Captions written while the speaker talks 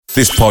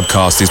This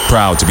podcast is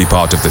proud to be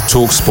part of the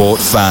TalkSport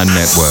Fan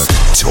Network.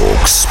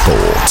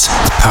 TalkSport.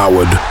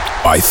 Powered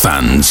by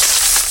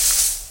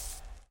fans.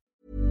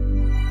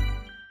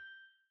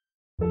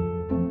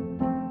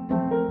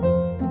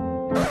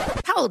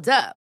 Hold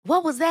up.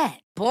 What was that?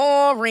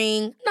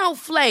 Boring. No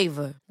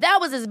flavor. That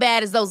was as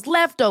bad as those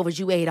leftovers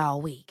you ate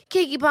all week.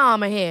 Keke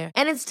Palmer here.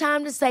 And it's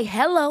time to say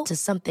hello to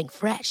something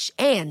fresh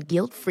and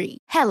guilt-free.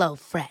 Hello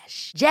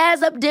Fresh.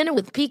 Jazz up dinner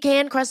with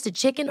pecan-crusted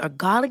chicken or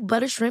garlic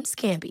butter shrimp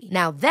scampi.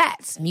 Now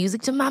that's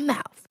music to my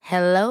mouth.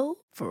 Hello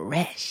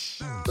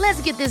Fresh.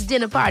 Let's get this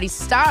dinner party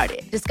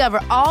started.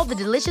 Discover all the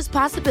delicious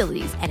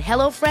possibilities at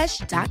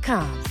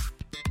hellofresh.com.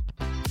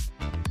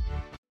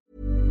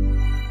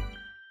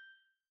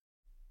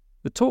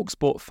 The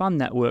TalkSport Fan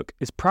Network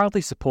is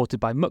proudly supported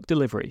by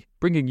McDelivery,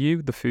 bringing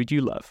you the food you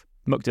love.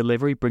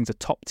 McDelivery brings a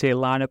top-tier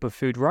lineup of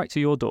food right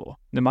to your door.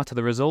 No matter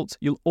the result,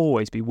 you'll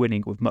always be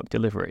winning with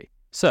McDelivery.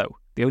 So,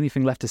 the only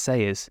thing left to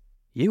say is,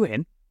 you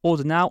in?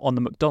 Order now on the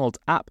McDonald's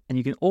app, and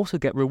you can also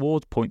get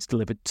reward points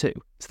delivered too.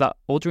 So that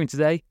ordering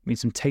today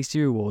means some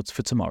tasty rewards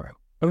for tomorrow.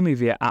 Only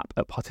via app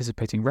at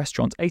participating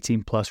restaurants.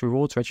 18 plus.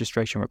 Rewards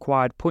registration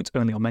required. Points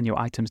only on menu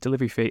items.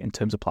 Delivery fee and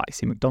terms apply.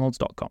 See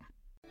mcdonalds.com.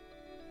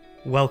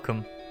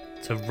 Welcome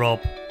to Rob,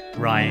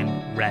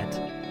 Ryan, Red,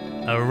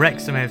 a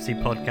Wrexham FC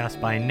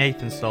podcast by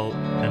Nathan Salt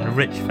and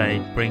Rich Fay,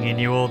 bringing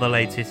you all the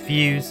latest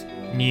views,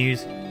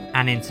 news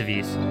and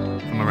interviews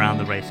from around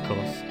the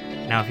racecourse.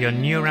 Now if you're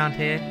new around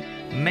here,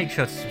 make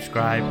sure to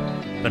subscribe,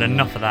 but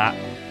enough of that,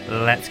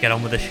 let's get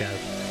on with the show.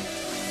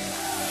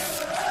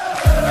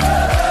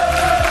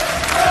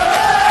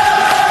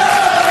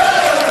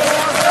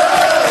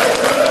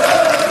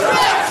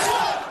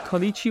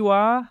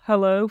 Konnichiwa.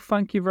 Hello.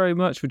 Thank you very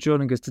much for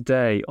joining us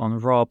today on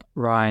Rob,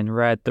 Ryan,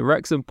 Red, the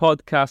Wrexham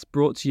podcast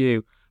brought to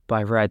you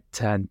by Red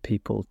 10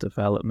 People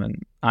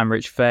Development. I'm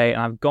Rich Fay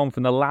and I've gone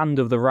from the land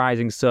of the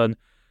rising sun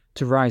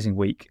to Rising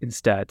Week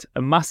instead.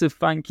 A massive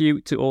thank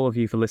you to all of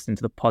you for listening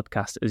to the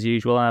podcast as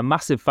usual, and a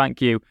massive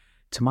thank you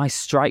to my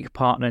strike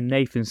partner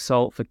Nathan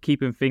Salt for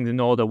keeping things in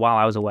order while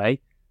I was away.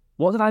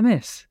 What did I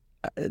miss?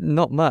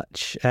 Not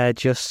much.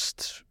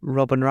 Just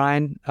Rob and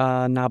Ryan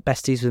are now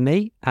besties with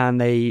me, and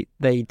they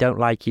don't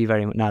like you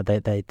very much. No,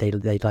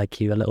 they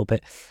like you a little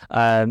bit.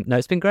 No,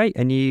 it's been great.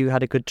 And you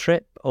had a good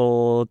trip,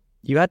 or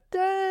you had?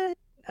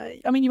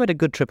 You had a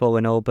good trip all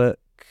in all, but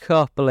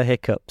couple of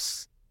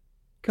hiccups.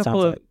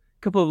 Couple of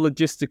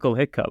logistical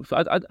hiccups.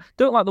 I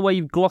don't like the way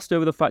you've glossed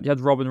over the fact you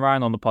had Rob and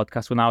Ryan on the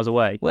podcast when I was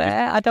away.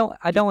 Well, I don't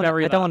want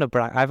to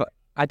brag.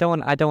 I don't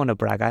want to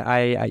brag.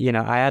 I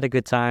had a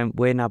good time.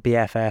 We're now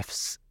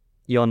BFFs.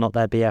 You're not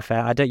their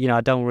BFF.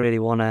 I don't really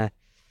want to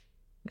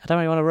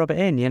rub it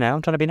in.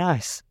 I'm trying to be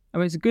nice. I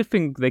mean, it's a good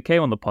thing they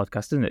came on the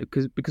podcast, isn't it?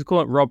 Because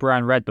calling it Rob,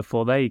 Ryan, Red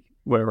before they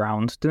were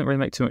around didn't really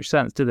make too much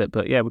sense, did it?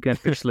 But yeah, we can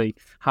officially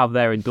have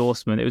their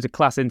endorsement. It was a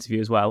class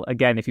interview as well.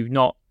 Again, if you've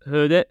not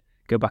heard it,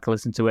 go back and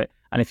listen to it.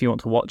 And if you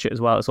want to watch it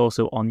as well, it's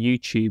also on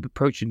YouTube,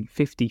 approaching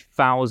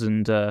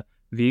 50,000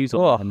 views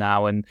on there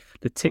now, and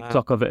the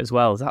TikTok of it as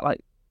well. Is that like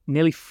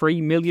nearly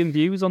 3 million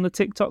views on the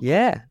TikTok?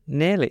 Yeah,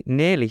 nearly.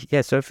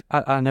 Yeah, so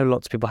I know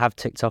lots of people have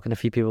TikTok, and a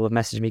few people have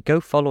messaged me. Go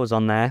follow us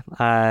on there.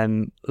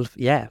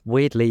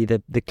 Weirdly,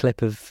 the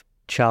clip of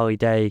Charlie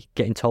Day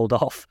getting told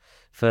off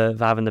for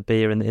having the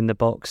beer in the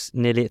box,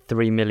 nearly at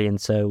 3 million.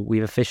 So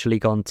we've officially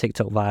gone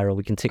TikTok viral.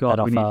 We can tick that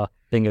off our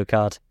bingo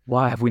card.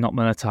 Why have we not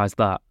monetized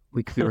that?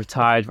 We could be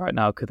retired right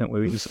now, couldn't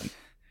we? We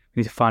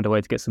need to find a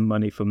way to get some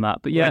money from that.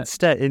 But yeah,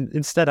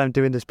 instead I'm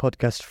doing this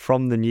podcast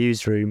from the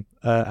newsroom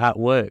at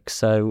work,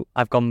 so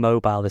I've gone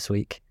mobile this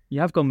week. You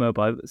have gone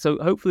mobile, so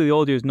hopefully the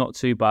audio is not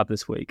too bad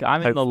this week.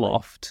 I'm in the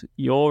loft.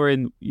 You're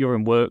in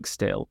work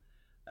still.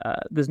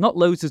 There's not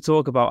loads to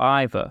talk about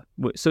either,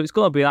 so it's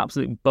going to be an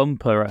absolute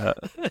bumper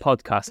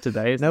podcast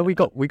today. No, we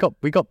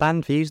got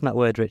banned for using that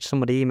word, Rich.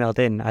 Somebody emailed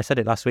in. I said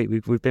it last week.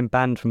 We've been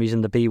banned from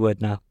using the B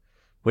word now.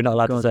 We're not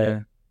allowed to say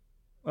it.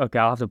 Okay,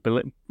 I'll have to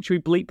bleep. Should we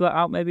bleep that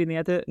out maybe in the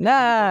edit?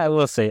 Nah,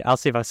 we'll see. I'll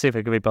see if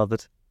I can be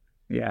bothered.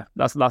 Yeah,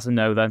 that's a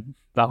no then.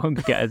 That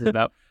won't get edited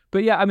out.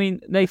 But yeah, I mean,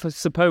 Nath, I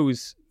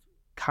suppose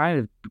kind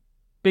of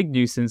big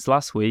news since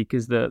last week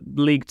is that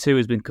League Two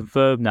has been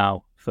confirmed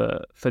now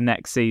for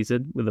next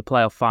season, with the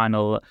playoff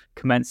final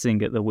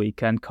commencing at the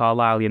weekend.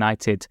 Carlisle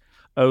United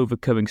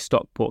overcoming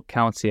Stockport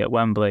County at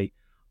Wembley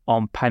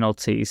on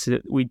penalties.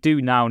 We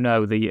do now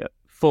know the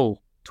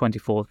full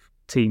 24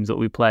 teams that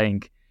we're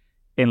playing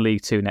in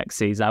League Two next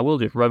season. I will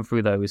just run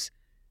through those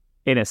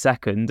in a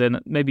second and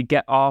maybe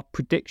get our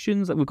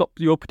predictions. We've got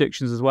your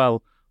predictions as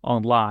well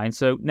online.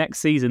 So next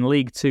season,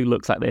 League Two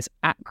looks like this: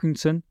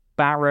 Accrington,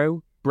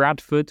 Barrow,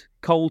 Bradford,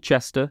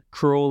 Colchester,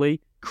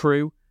 Crawley,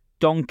 Crewe,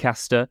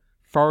 Doncaster,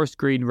 Forest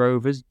Green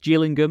Rovers,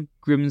 Gillingham,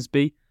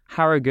 Grimsby,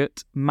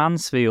 Harrogate,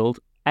 Mansfield,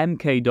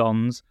 MK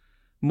Dons,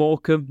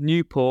 Morecambe,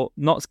 Newport,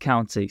 Notts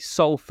County,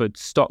 Salford,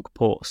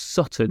 Stockport,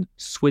 Sutton,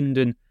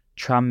 Swindon,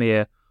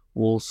 Tranmere,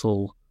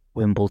 Walsall,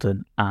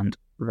 Wimbledon and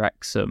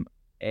Wrexham.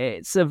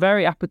 It's a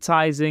very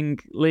appetising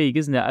league,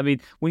 isn't it? I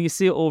mean, when you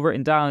see it all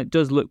written down, it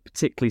does look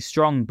particularly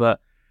strong, but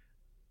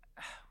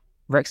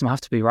Wrexham have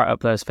to be right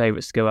up there as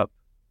favourites to go up.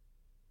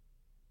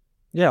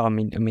 Yeah, I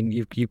mean,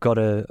 you've got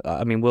to.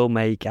 I mean, we'll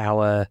make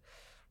our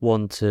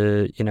top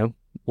to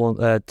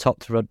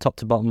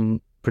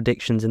bottom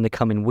predictions in the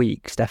coming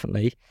weeks.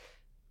 Definitely,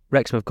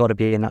 Wrexham have got to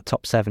be in that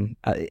top 7.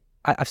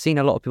 I've seen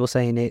a lot of people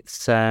saying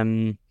it's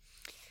a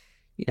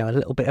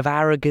little bit of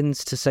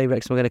arrogance to say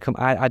Wrexham are going to come.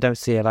 I don't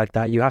see it like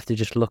that. You have to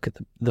just look at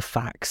the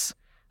facts.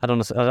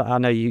 I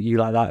know you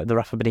like that, the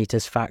Rafa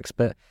Benitez facts,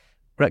 but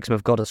Wrexham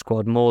have got a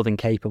squad more than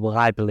capable,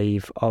 I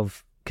believe,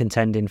 of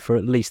contending for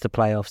at least the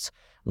playoffs.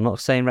 I'm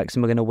not saying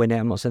Wrexham are going to win it.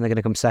 I'm not saying they're going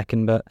to come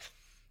second, but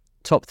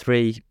top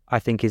 3, I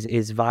think,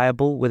 is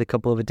viable with a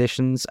couple of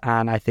additions.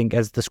 And I think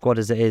as the squad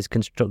as it is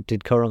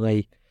constructed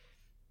currently,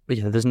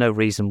 there's no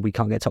reason we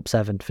can't get top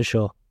 7 for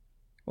sure.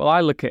 Well, I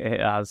look at it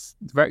as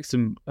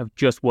Wrexham have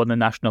just won the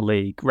National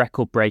League,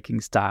 record-breaking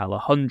style,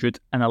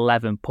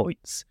 111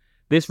 points.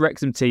 This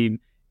Wrexham team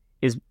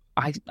is,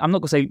 I'm not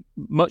going to say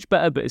much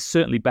better, but it's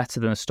certainly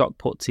better than a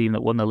Stockport team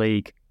that won the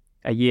league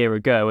a year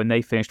ago and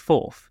they finished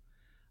 4th.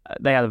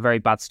 They had a very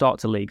bad start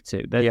to League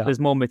Two. There's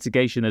more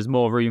mitigation. There's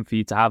more room for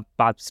you to have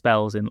bad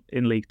spells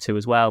in League Two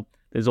as well.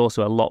 There's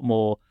also a lot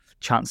more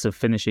chance of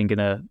finishing in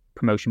a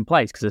promotion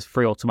place because there's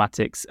 3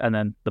 automatics and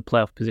then the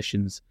playoff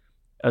positions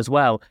as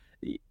well.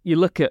 You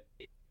look at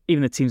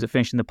even the teams that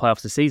finished in the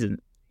playoffs this season.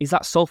 Is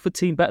that Salford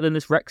team better than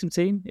this Wrexham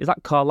team? Is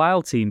that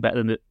Carlisle team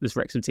better than this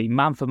Wrexham team,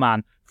 man for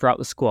man, throughout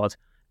the squad?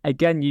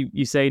 Again,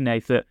 you say,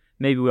 Nath, that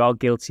maybe we are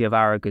guilty of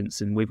arrogance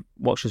and we've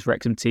watched this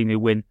Wrexham team who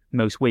win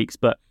most weeks,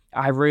 but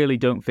I really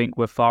don't think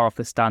we're far off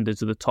the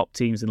standards of the top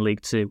teams in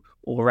League Two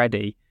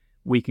already.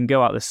 We can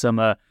go out this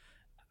summer,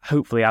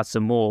 hopefully add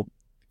some more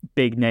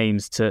big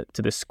names to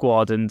the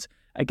squad. And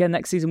again,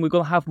 next season, we're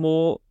going to have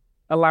more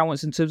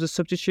allowance in terms of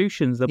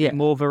substitutions. There'll be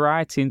more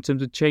variety in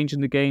terms of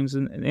changing the games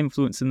and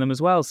influencing them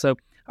as well. So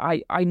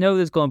I know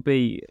there's going to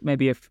be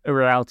maybe a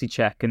reality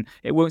check, and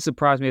it won't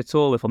surprise me at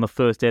all if on the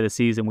first day of the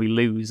season we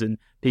lose and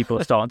people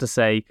are starting to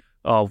say,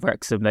 oh,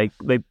 Wrexham, they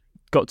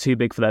got too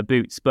big for their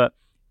boots. But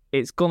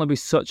it's going to be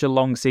such a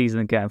long season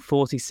again,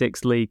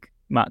 46 league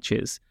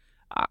matches.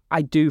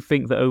 I do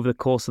think that over the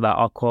course of that,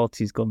 our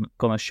quality is going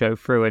to show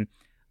through. And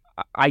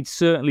I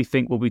certainly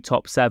think we'll be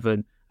top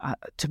 7.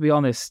 To be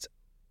honest,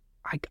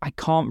 I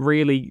can't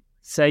really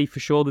say for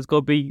sure there's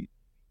going to be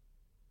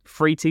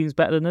 3 teams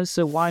better than us,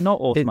 so why not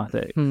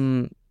automatic?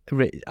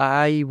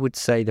 I would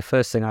say the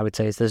first thing I would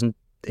say is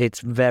it's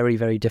very,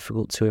 very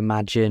difficult to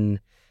imagine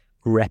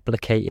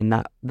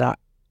replicating that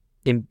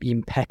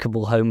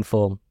impeccable home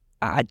form.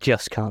 I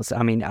just can't.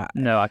 I mean, I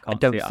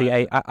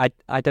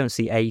don't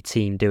see a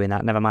team doing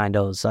that. Never mind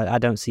us. I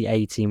don't see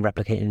a team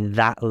replicating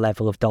that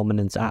level of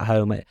dominance at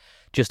home.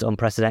 Just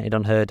unprecedented,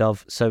 unheard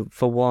of. So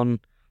for one,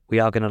 we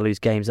are going to lose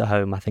games at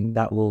home. I think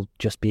that will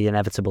just be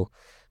inevitable.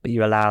 But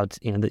you're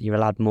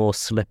allowed more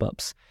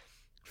slip-ups.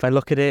 If I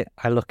look at it,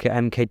 I look at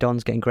MK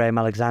Dons getting Graham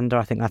Alexander.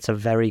 I think that's a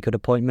very good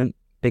appointment.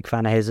 Big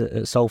fan of his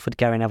at Salford.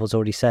 Gary Neville's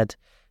already said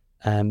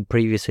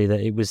previously that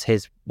it was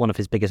one of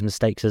his biggest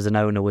mistakes as an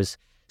owner was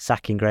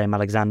sacking Graham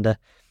Alexander.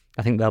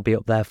 I think they'll be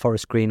up there.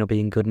 Forest Green will be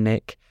in good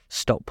nick.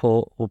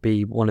 Stockport will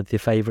be one of the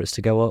favourites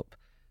to go up.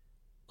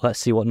 Let's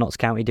see what Notts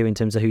County do in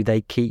terms of who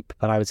they keep,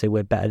 but I would say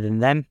we're better than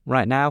them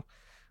right now.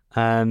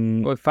 We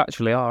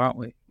factually are, aren't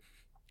we?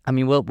 I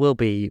mean, we'll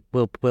be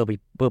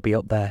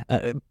up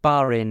there,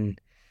 barring,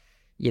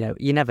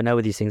 you never know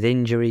with these things,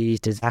 injuries,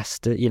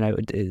 disaster,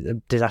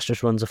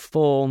 disastrous runs of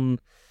form,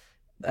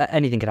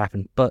 anything could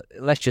happen. But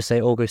let's just say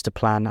all goes to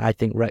plan. I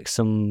think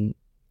Wrexham,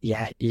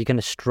 you're going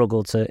to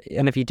struggle to,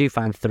 and if you do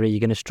find 3,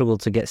 you're going to struggle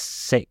to get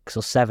 6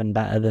 or 7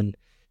 better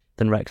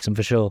than Wrexham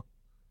for sure.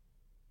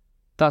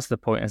 That's the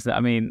point, isn't it?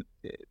 I mean,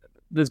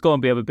 there's going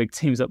to be other big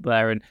teams up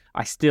there, and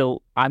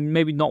I'm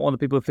maybe not one of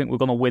the people who think we're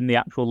going to win the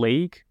actual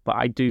league, but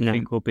I do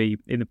think we'll be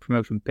in the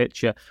promotion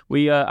picture.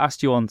 We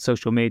asked you on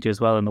social media as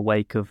well in the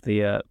wake of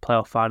the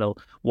playoff final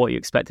what you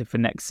expected for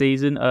next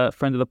season. A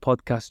friend of the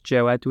podcast,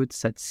 Joe Edwards,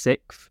 said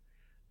 6th.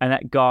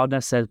 Annette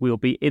Gardner says we'll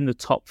be in the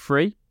top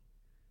 3.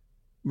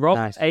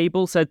 Rob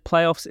Abel said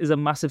playoffs is a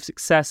massive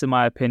success in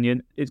my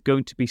opinion. It's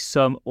going to be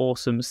some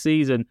awesome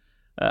season.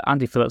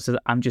 Andy Phillips says,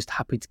 I'm just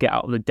happy to get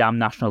out of the damn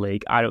National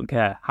League. I don't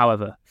care.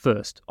 However,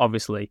 first,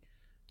 obviously.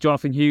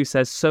 Jonathan Hughes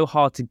says, so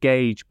hard to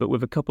gauge, but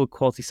with a couple of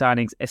quality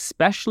signings,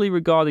 especially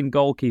regarding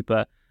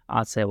goalkeeper,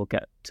 I'd say we'll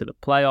get to the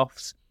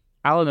playoffs.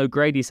 Alan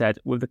O'Grady said,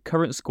 with the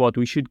current squad,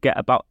 we should get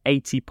about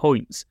 80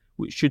 points,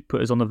 which should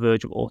put us on the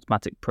verge of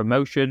automatic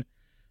promotion.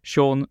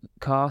 Sean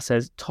Carr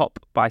says, top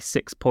by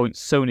 6 points,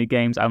 so many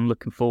games I'm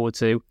looking forward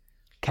to.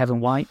 Kevin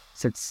White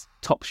said,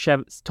 top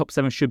 7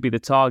 should be the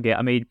target.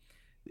 I mean,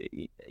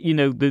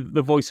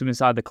 the voice from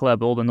inside the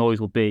club, all the noise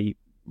will be,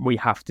 we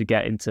have to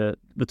get into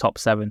the top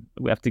 7.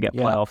 We have to get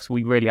playoffs.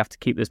 We really have to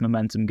keep this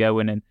momentum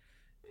going. And,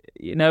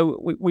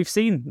 we've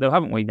seen, though,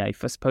 haven't we,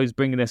 Nath? I suppose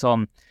bringing this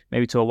on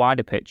maybe to a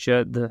wider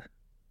picture,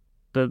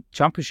 the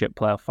Championship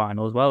playoff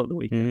final as well at the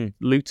weekend.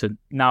 Luton,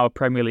 now a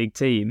Premier League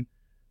team.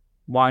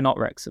 Why not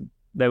Wrexham?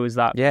 There was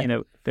that,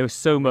 there was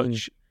so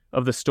much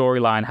of the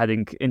storyline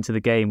heading into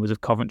the game was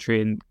of Coventry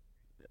and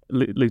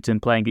Luton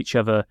playing each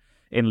other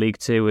in League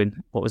Two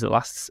in, what was it,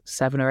 last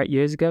 7 or 8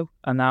 years ago?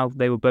 And now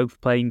they were both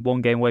playing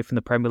one game away from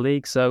the Premier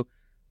League. So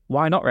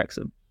why not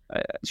Wrexham?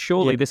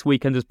 Surely this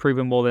weekend has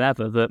proven more than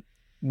ever that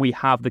we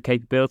have the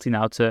capability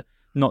now to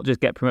not just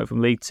get promoted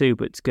from League Two,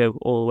 but to go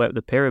all the way up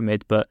the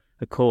pyramid. But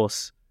of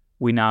course,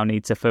 we now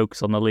need to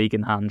focus on the league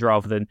in hand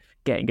rather than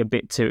getting a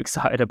bit too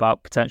excited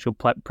about potential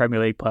Premier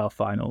League playoff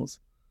finals.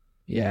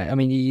 Yeah, I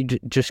mean, you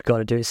just got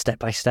to do it step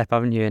by step,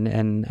 haven't you?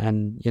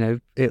 And you know,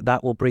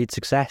 that will breed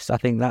success. I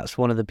think that's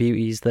one of the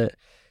beauties that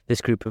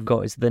this group have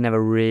got, is they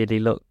never really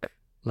look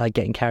like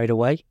getting carried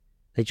away.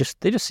 They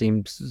just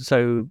seem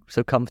so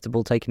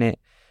comfortable taking it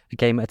a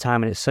game at a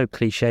time, and it's so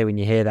cliche when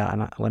you hear that.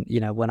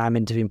 And when I'm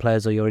interviewing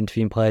players or you're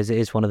interviewing players, it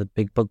is one of the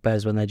big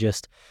bugbears when they're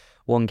just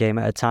one game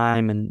at a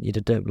time and you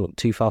don't look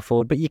too far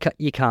forward. But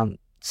you can't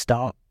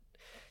start.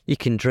 You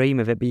can dream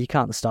of it, but you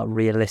can't start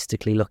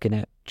realistically looking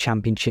at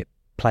Championship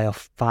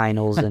playoff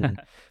finals and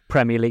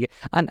Premier League.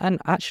 And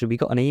actually, we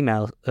got an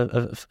email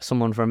of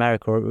someone from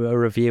America, a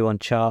review on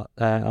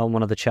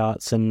one of the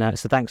charts, and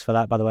so thanks for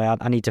that. By the way,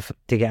 I need to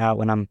dig it out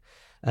when I'm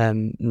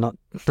not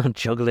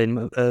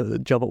juggling a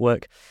job at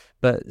work.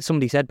 But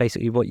somebody said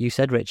basically what you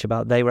said, Rich,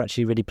 about they were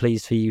actually really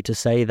pleased for you to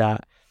say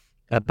that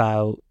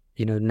about,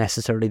 you know,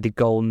 necessarily the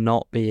goal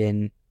not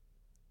being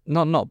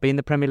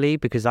the Premier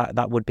League, because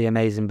that would be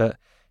amazing, but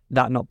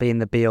that not being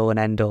the be all and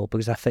end all,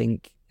 because I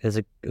think there's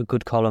a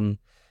good column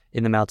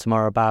in the Mail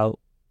tomorrow about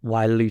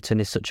why Luton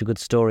is such a good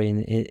story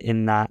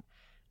in that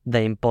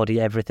they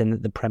embody everything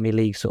that the Premier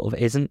League sort of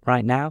isn't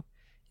right now,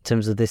 in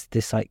terms of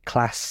this like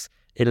class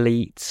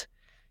elite,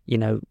 you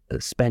know,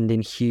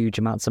 spending huge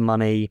amounts of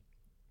money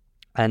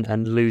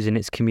and losing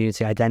its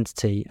community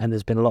identity. And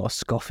there's been a lot of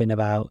scoffing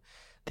about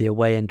the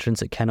away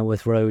entrance at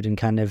Kenilworth Road and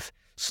kind of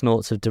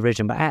snorts of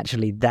derision, but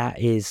actually that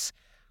is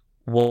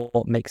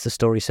what makes the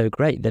story so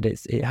great, that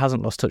it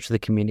hasn't lost touch with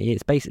the community.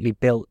 It's basically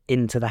built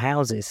into the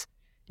houses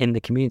in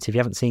the community. If you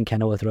haven't seen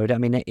Kenilworth Road, I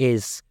mean, it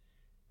is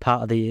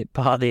part of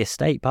the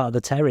estate, part of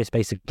the terrace,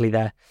 basically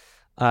there.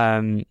 You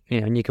know,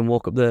 and you can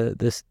walk up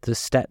the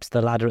steps,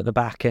 the ladder at the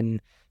back, and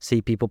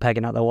see people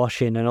pegging out their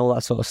washing and all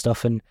that sort of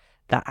stuff, and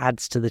that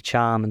adds to the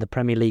charm. And the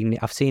Premier League,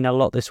 I've seen a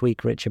lot this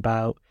week, Rich,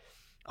 about,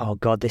 oh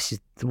God,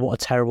 what a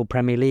terrible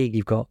Premier League.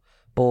 You've got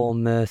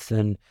Bournemouth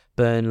and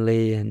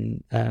Burnley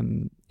and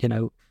you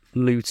know,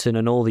 Luton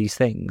and all these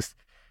things,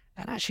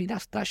 and actually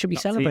that should be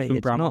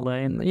celebrated. Not,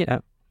 you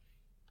know.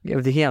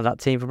 Yeah, that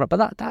team from,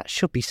 but that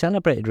should be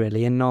celebrated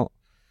really, and not,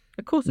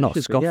 of course, not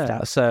scoffed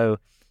at. So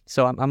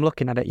I'm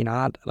looking at it. You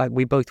know, like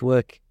we both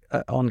work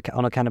on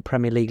a kind of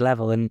Premier League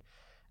level, and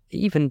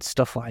even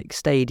stuff like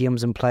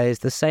stadiums and players,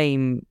 the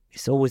same.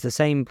 It's always the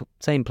same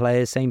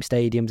players, same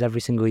stadiums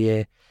every single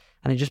year,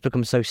 and it just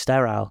becomes so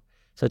sterile.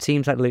 So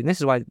teams like Luton, this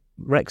is why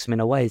Wrexham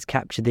in a way has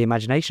captured the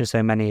imagination of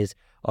so many. Is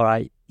all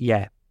right,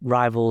 yeah,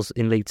 rivals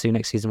in League Two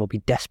next season will be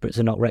desperate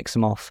to knock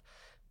Wrexham off,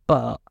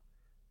 but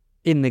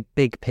in the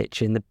big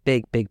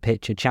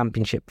picture,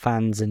 Championship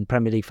fans and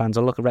Premier League fans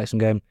will look at Wrexham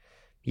going,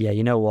 yeah,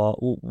 you know what,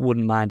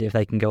 wouldn't mind it if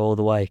they can go all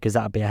the way, because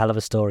that'd be a hell of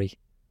a story.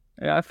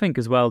 Yeah, I think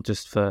as well,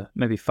 just for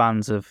maybe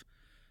fans of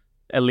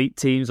elite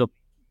teams or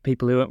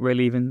people who aren't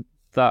really even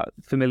that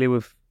familiar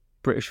with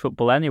British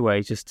football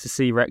anyway, just to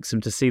see Wrexham,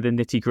 to see the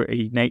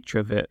nitty-gritty nature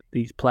of it,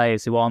 these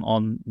players who aren't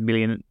on £1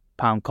 million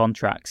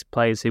contracts,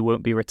 players who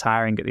won't be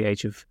retiring at the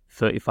age of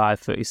 35,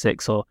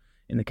 36, or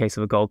in the case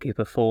of a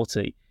goalkeeper,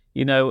 40.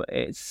 You know,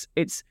 it's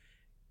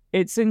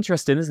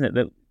interesting, isn't it,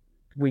 that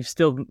we've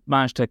still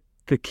managed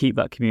to keep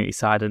that community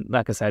side. And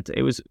like I said,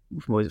 it was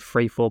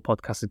 3-4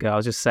 podcasts ago, I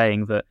was just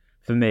saying that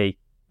for me,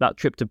 that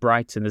trip to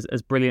Brighton,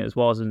 as brilliant as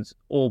was, and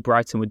all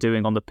Brighton were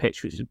doing on the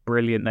pitch, which is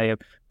brilliant. They have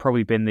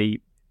probably been the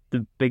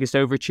biggest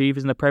overachievers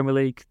in the Premier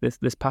League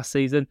this past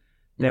season.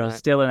 There was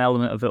still an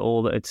element of it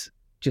all that had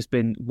just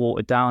been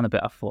watered down a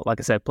bit, I thought. Like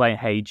I said, playing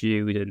Hey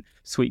Jude and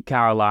Sweet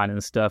Caroline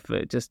and stuff,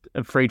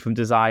 and Freed from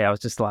Desire, I was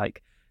just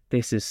like,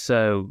 this is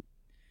so...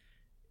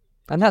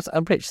 And that's,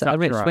 Rich,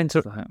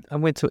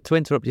 to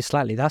interrupt you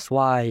slightly, that's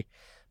why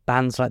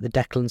bands like the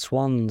Declan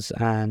Swans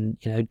and,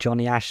 you know,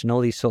 Johnny Ash and all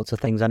these sorts of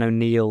things, I know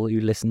Neil,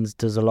 who listens,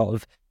 does a lot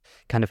of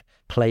kind of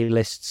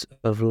playlists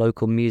of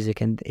local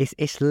music, and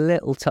it's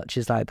little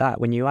touches like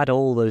that. When you add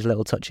all those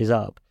little touches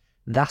up,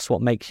 that's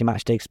what makes your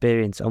matchday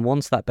experience. And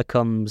once that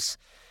becomes,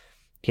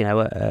 you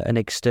know, an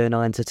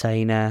external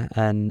entertainer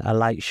and a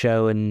light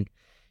show and,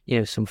 you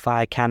know, some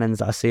fire cannons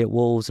that I see at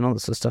Wolves and all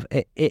that sort of stuff,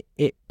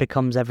 it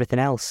becomes everything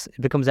else.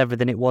 It becomes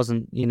everything it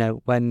wasn't, you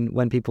know,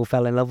 when people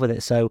fell in love with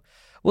it. So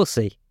we'll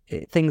see.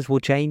 Things will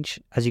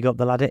change as you go up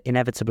the ladder,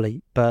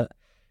 inevitably, but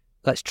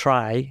let's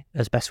try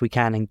as best we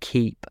can and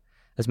keep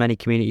as many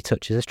community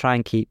touches. Let's try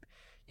and keep,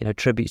 you know,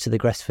 tributes to the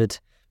Gresford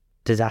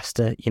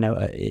disaster, you know,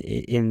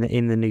 in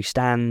the new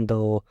stand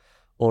or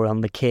on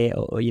the kit,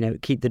 or, you know,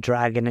 keep the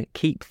dragon, and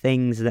keep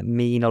things that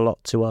mean a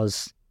lot to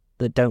us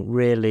that don't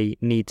really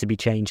need to be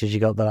changed as you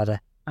go up the ladder.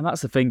 And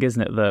that's the thing,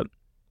 isn't it, that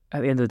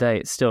at the end of the day,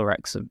 it's still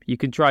Wrexham. You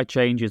can try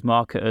changes,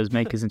 marketers,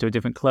 make us into a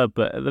different club,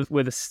 but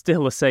we're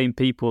still the same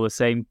people, the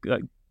same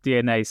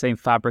DNA, same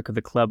fabric of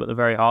the club at the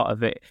very heart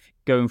of it,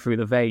 going through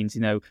the veins.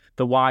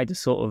 The wider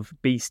sort of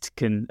beast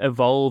can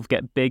evolve,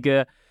 get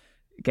bigger,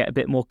 get a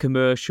bit more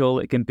commercial.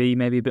 It can be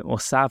maybe a bit more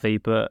savvy,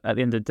 but at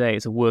the end of the day,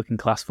 it's a working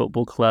class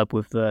football club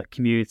with the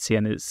community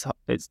and its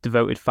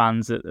devoted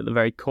fans at the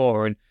very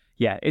core. And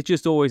yeah, it's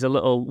just always a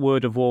little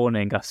word of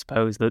warning, I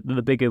suppose. The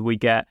bigger we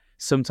get,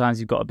 sometimes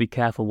you've got to be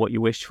careful what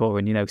you wish for.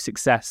 And,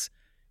 success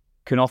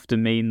can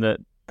often mean that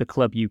the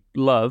club you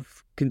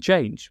love can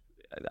change.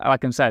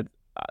 Like I said,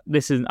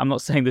 I'm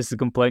not saying this is a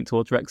complaint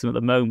towards Wrexham at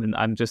the moment.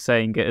 I'm just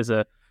saying it as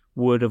a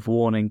word of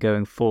warning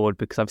going forward,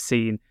 because I've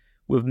seen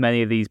with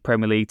many of these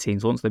Premier League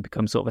teams, once they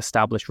become sort of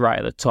established right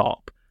at the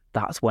top,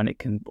 that's when it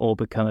can all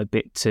become a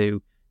bit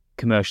too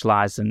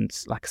commercialised and,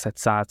 like I said,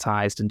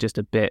 sanitised and just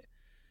a bit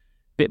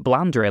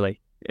bland, really.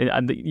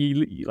 And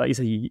you, like you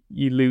say,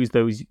 you lose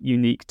those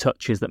unique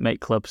touches that make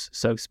clubs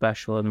so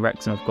special, and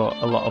Wrexham have got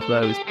a lot of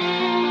those.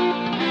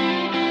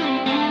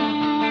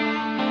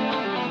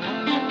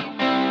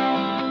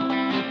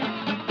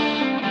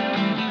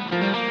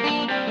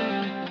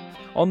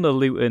 On the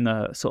Luton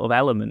sort of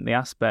element, the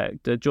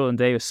aspect, Jordan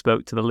Davis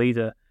spoke to the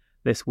leader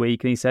this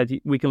week and he said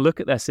we can look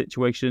at their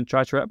situation and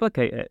try to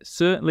replicate it.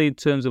 Certainly in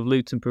terms of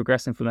Luton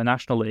progressing from the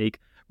National League,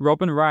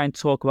 Rob and Ryan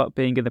talk about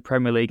being in the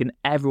Premier League and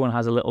everyone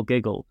has a little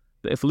giggle.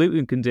 But if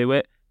Luton can do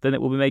it, then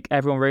it will make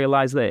everyone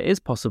realise that it is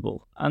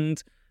possible.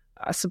 And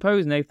I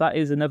suppose, Nate, that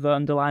is another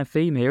underlying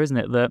theme here, isn't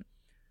it? That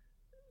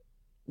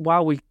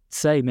while we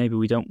say maybe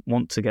we don't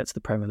want to get to the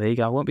Premier League,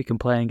 I won't be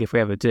complaining if we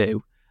ever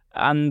do.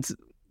 And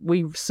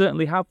we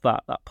certainly have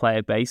that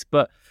player base,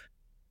 but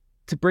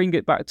to bring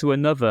it back to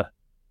another,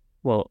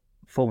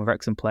 former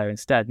Wrexham player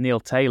instead, Neil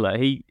Taylor,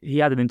 he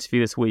had an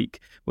interview this week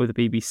with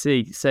the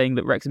BBC saying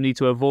that Wrexham need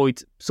to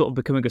avoid sort of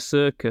becoming a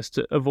circus,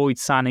 to avoid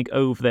signing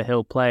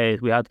over-the-hill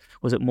players. We had,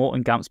 was it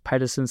Morton Gamps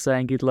Pedersen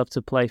saying he'd love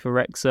to play for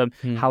Wrexham,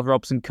 Hal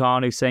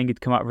Robson-Kanu saying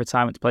he'd come out of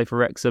retirement to play for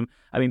Wrexham.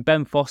 I mean,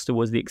 Ben Foster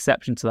was the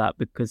exception to that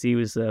because he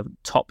was a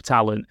top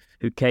talent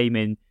who came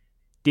in,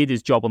 did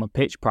his job on the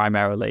pitch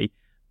primarily,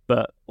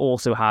 but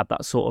also had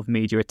that sort of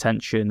media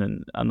attention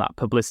and that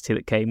publicity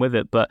that came with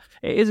it. But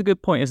it is a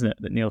good point, isn't it,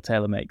 that Neil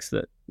Taylor makes,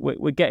 that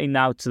we're getting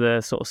now to the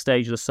sort of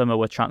stage of the summer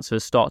where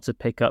transfers start to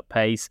pick up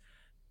pace.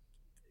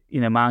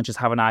 Managers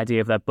have an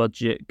idea of their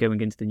budget going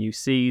into the new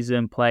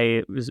season.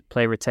 Play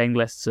retain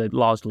lists are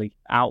largely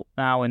out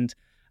now. And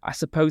I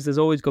suppose there's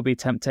always got to be a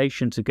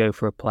temptation to go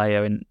for a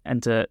player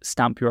and to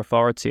stamp your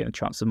authority in the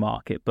transfer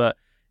market. But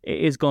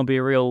it is going to be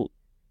a real,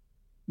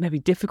 maybe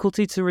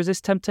difficulty to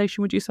resist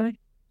temptation, would you say?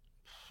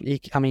 You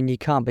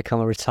can't become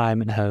a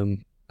retirement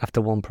home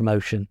after one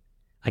promotion.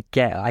 I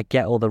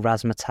get all the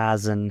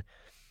razzmatazz and,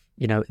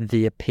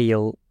 the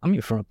appeal. I mean,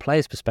 from a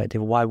player's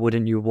perspective, why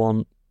wouldn't you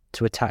want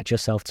to attach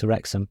yourself to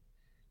Wrexham?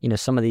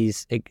 Some of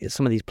these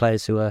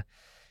players who are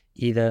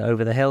either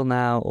over the hill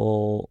now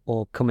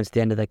or coming to the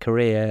end of their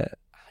career,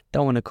 I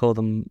don't want to call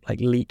them like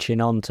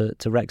leeching on to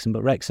Wrexham,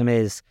 but Wrexham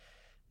is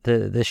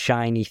the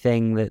shiny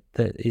thing that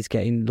is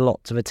getting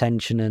lots of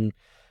attention and,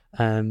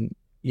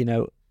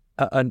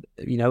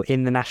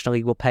 in the National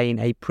League, we're paying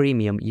a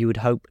premium. You would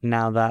hope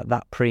now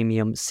that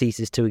premium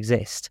ceases to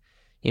exist,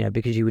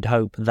 because you would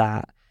hope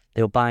that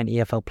they were buying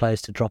EFL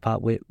players to drop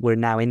out. We're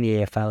now in the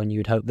EFL, and you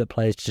would hope that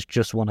players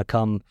just want to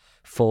come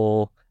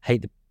for,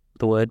 hate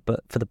the word,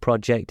 but for the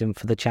project and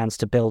for the chance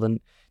to build. And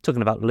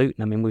talking about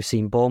Luton, I mean, we've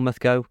seen Bournemouth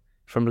go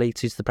from League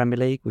Two to the Premier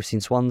League. We've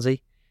seen Swansea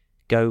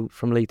go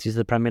from League Two to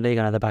the Premier League.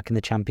 I know they're back in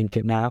the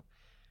Championship now.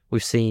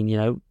 We've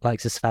seen,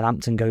 likes of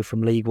Southampton go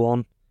from League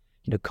One.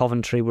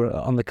 Coventry were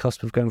on the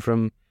cusp of going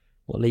from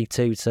League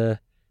Two to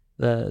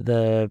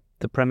the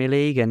Premier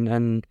League,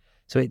 and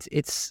so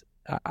it's.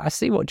 I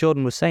see what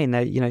Jordan was saying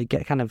there. You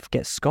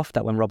get scoffed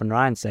at when Rob and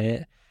Ryan say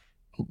it,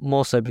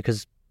 more so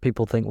because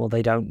people think, well,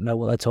 they don't know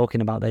what they're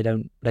talking about. They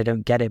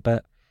don't get it.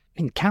 But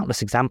I mean,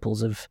 countless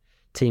examples of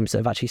teams that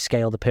have actually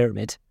scaled the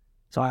pyramid.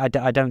 So I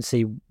don't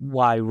see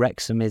why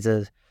Wrexham is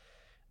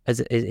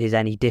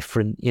any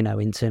different.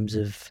 In terms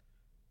of.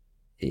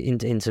 In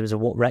terms of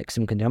what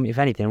Wrexham can do. I mean, if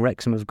anything,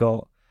 Wrexham have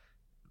got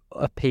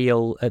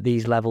appeal at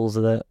these levels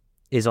that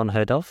is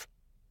unheard of.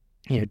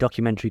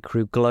 Documentary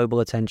crew, global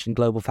attention,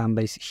 global fan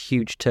base,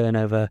 huge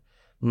turnover,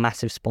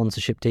 massive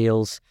sponsorship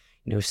deals.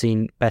 We've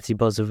seen Betty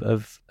Buzz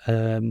of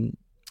they've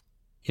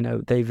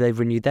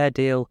renewed their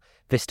deal.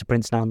 Vista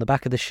Prince now on the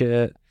back of the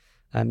shirt.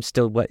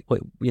 Still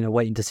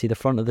waiting to see the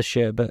front of the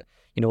shirt. But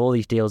all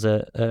these deals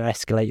are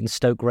escalating.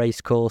 Stoke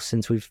Racecourse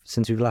since we've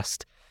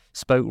last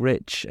spoke,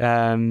 Rich.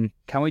 Can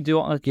we do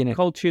it on a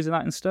cold Tuesday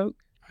night in Stoke?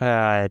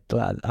 Less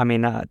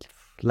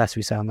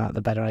we say on that,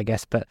 the better, I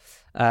guess. But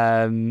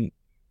I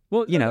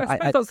suppose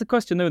that's the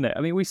question, isn't it?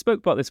 I mean, we spoke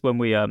about this when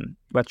we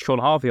had Sean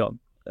Harvey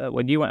on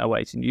when you went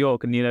away to New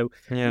York, and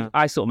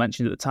I sort of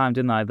mentioned at the time,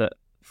 didn't I, that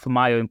from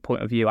my own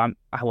point of view, I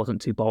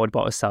wasn't too bothered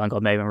about us selling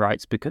on naming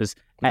rights because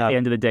at the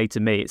end of the day, to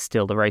me, it's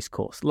still the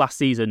racecourse. Last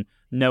season,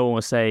 no one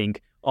was saying,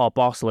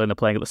 Barcelona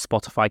playing at the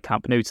Spotify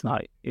Camp Nou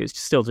tonight. It was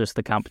still just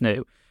the Camp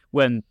Nou.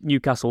 When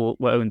Newcastle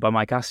were owned by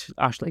Mike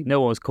Ashley, no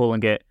one was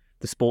calling it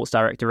the Sports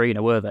Direct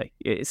Arena, were they?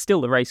 It's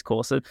still the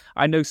racecourse. And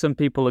I know some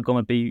people are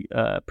going to be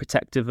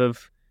protective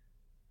of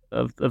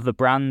the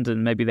brand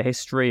and maybe the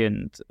history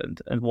and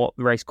what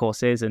the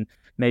racecourse is, and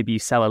maybe you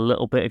sell a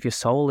little bit of your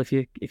soul if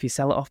you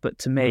sell it off. But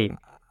to me,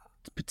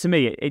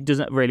 it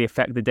doesn't really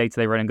affect the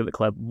day-to-day running of the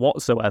club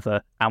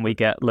whatsoever, and we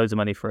get loads of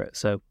money for it.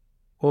 So,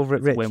 well,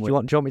 Rich, do you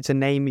want me to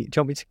name? Do you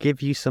want me to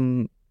give you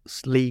some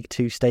League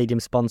Two stadium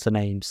sponsor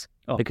names?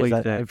 Oh, because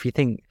if you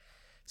think,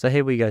 so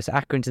here we go. So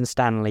Accrington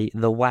Stanley,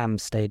 the Wham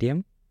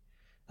Stadium.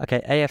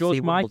 Okay, AFC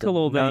George Michael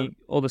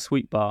or the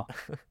Sweet Bar.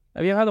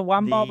 Have you ever had a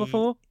Wham bar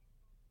before?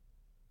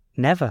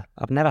 Never.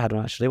 I've never had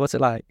one actually. What's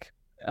it like?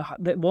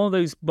 One of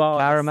those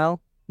bars.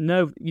 Caramel?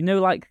 No,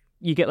 like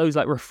you get those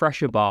like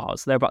refresher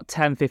bars. They're about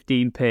 10,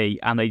 15p,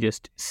 and they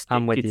just stick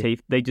your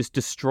teeth. They just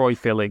destroy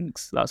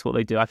fillings. That's what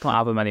they do. I can't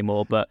have them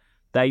anymore, but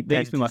they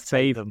used to be my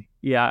favourite.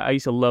 Yeah, I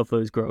used to love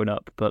those growing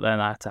up, but then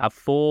I had to have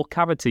 4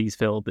 cavities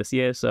filled this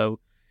year, so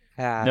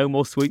no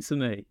more sweets for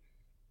me.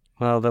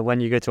 Well, but when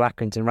you go to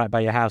Accrington, right by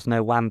your house,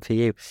 no Wham for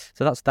you.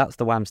 So that's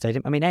the Wham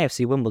Stadium. I mean,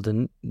 AFC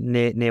Wimbledon,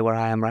 near where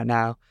I am right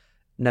now,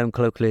 known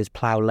colloquially as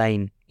Plough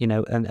Lane,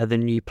 and the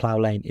new Plough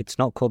Lane. It's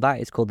not called that.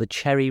 It's called the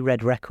Cherry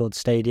Red Records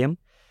Stadium.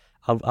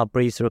 I'll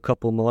breeze through a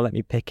couple more. Let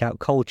me pick out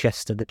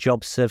Colchester, the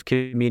JobServe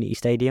Community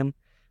Stadium.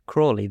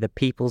 Crawley, the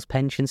People's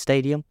Pension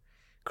Stadium.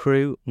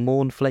 Crewe,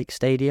 Mornflake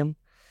Stadium.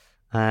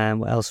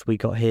 What else we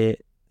got here?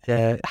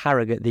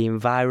 Harrogate, the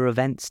Enviro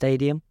Event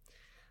Stadium.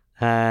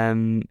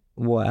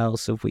 What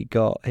else have we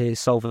got here?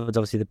 Salford's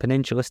obviously the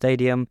Peninsula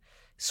Stadium.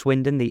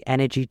 Swindon, the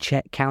Energy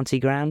Check County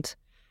Ground.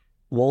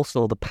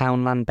 Walsall, the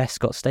Poundland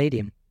Bescott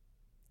Stadium.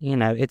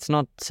 It's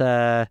not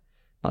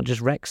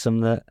just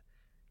Wrexham that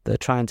are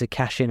trying to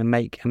cash in and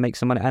make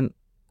some money. And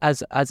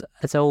as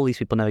all these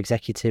people know,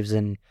 executives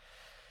and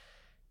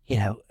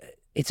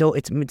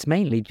it's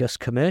mainly just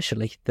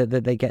commercially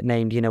that they get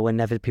named.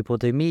 Whenever people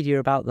do media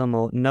about them,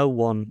 or no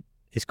one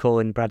is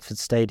calling Bradford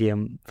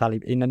Stadium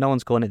Valley. No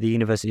one's calling it the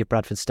University of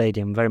Bradford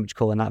Stadium. Very much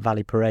calling that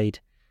Valley Parade.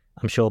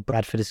 I'm sure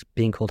Bradford is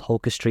being called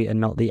Holker Street and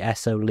not the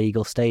SO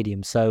legal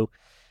stadium. So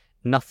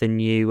nothing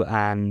new,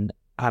 and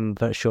I'm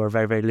very sure a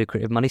very, very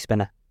lucrative money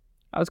spinner.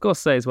 I was going to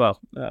say as well,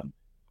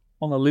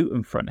 on the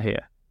Luton front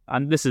here,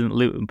 and this isn't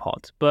Luton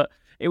pod, but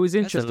it was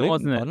interesting,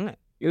 wasn't it?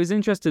 It was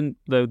interesting,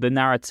 though, the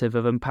narrative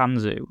of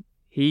Mpanzu.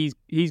 He's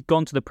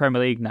gone to the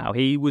Premier League now.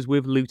 He was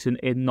with Luton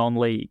in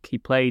non-league. He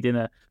played in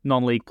a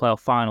non-league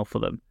playoff final for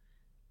them.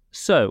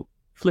 So,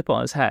 flip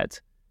on his head.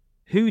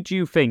 Who do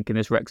you think in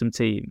this Wrexham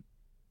team,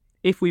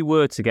 if we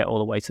were to get all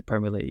the way to the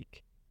Premier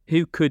League,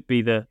 who could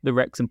be the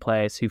Wrexham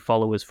players who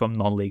follow us from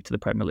non-league to the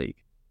Premier League?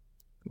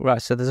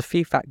 Right, so there's a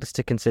few factors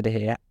to consider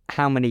here.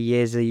 How many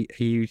years are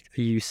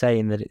you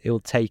saying that it'll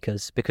take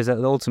us? Because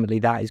ultimately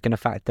that is going to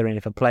factor in.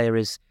 If a player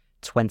is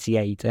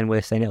 28 and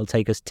we're saying it'll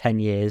take us 10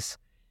 years,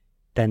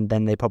 then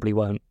they probably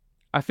won't.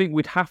 I think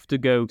we'd have to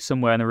go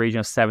somewhere in the region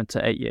of 7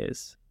 to 8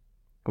 years.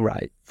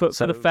 Right. For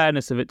the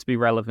fairness of it to be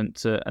relevant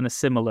to, and a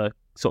similar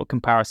sort of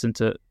comparison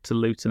to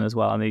Luton as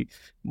well. I mean,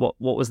 what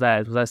was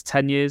theirs? Was theirs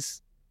 10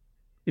 years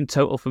in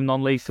total from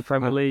non-league to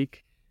Premier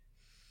League?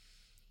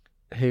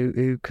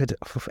 Who could...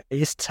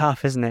 It's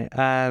tough, isn't it?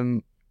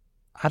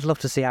 I'd love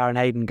to see Aaron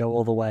Hayden go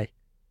all the way.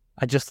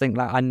 I just think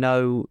that, I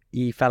know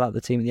he fell out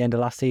the team at the end of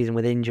last season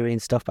with injury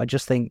and stuff, but I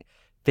just think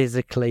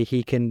physically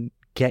he can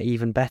get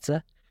even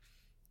better.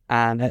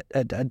 And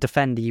a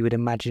defender, you would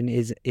imagine,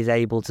 is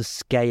able to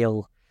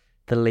scale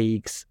the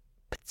leagues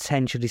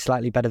potentially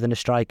slightly better than a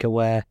striker,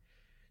 where,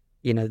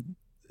 the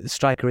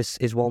striker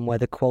is one where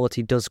the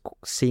quality does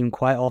seem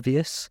quite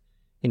obvious.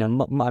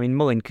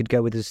 Mullen could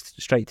go with us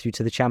straight through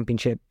to the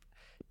Championship.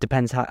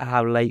 Depends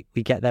how late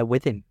we get there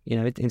with him,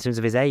 in terms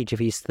of his age. If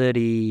he's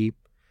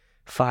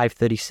 35,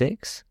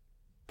 36,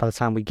 by the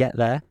time we get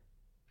there,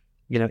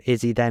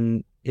 is he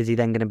then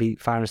going to be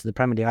firing us to the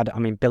Premier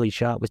League? Billy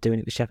Sharp was doing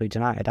it with Sheffield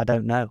United. I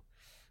don't know.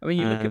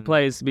 You look at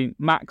players,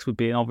 Max would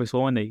be an obvious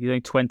one, wouldn't he? He's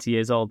only 20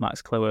 years old,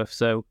 Max Cleworth,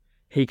 so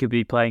he could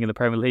be playing in the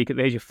Premier League at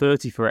the age of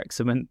 30 for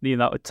Wrexham, and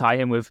that would tie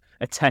him with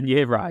a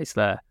 10-year rise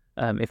there,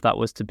 if that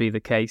was to be the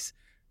case.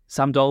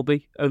 Sam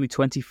Dolby, only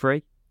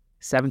 23,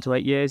 7 to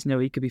 8 years,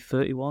 he could be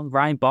 31.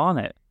 Ryan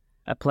Barnett,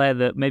 a player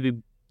that maybe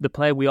the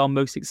player we are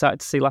most excited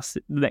to see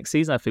next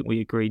season, I think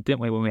we agreed, didn't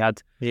we, when we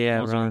had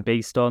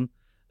Beast on.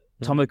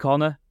 Tom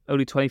O'Connor,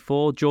 only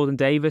 24. Jordan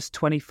Davis,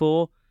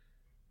 24.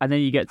 And then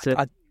you get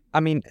to...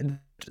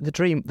 The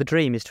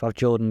dream is to have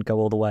Jordan go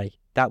all the way.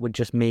 That would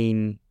just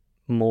mean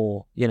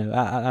more.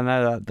 I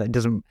know that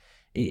doesn't...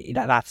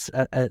 That's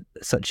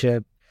such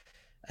a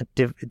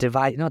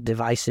not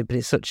divisive, but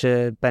it's such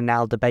a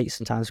banal debate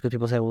sometimes, because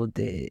people say, well,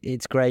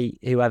 it's great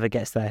whoever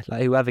gets there.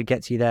 Like, whoever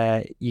gets you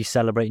there, you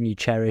celebrate and you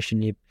cherish,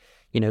 and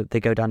they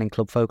go down in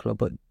club folklore.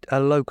 But a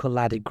local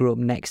lad who grew up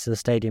next to the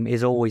stadium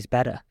is always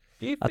better.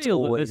 Do you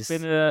feel that there's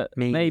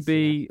been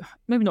maybe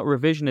not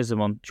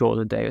revisionism on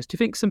Jordan Davis? Do you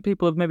think some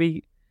people have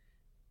maybe...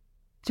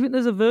 Do you think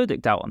there's a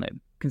verdict out on him,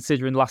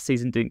 considering last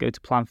season didn't go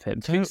to plan for him?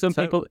 Do you think some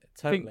people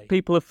think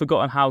people have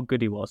forgotten how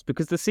good he was?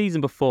 Because the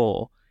season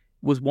before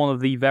was one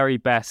of the very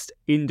best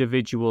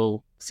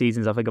individual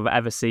seasons I think I've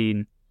ever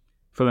seen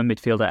from a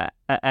midfielder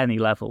at any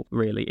level,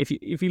 really. If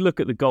you look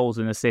at the goals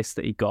and assists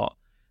that he got,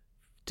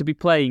 to be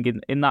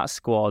playing in that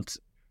squad,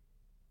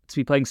 to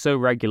be playing so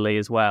regularly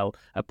as well,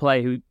 a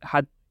player who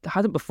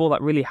hadn't before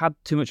that really had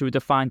too much of a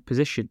defined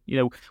position.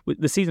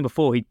 The season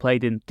before he'd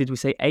played in, did we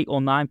say 8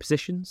 or 9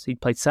 positions?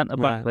 He'd played centre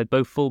back, Right. played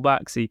both full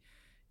backs.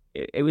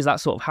 It was that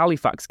sort of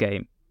Halifax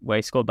game where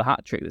he scored the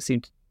hat trick that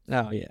seemed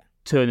to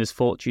turn his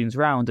fortunes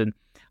round. And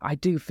I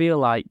do feel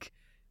like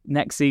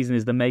next season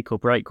is the make or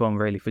break one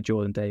really for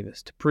Jordan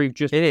Davis to prove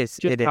just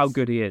how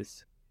good he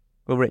is.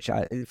 Well, Rich,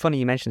 funny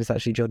you mentioned this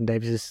actually, Jordan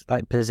Davis's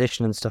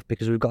position and stuff,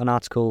 because we've got an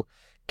article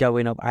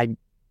going up. I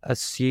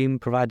assume,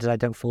 provided I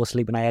don't fall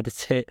asleep when I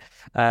edit it,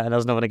 and I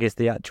was not going to guess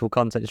the actual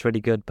content. It's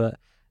really good, but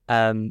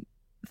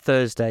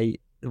Thursday,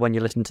 when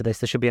you listen to this,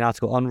 there should be an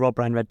article on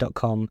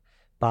robryanred.com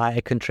by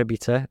a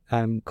contributor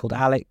called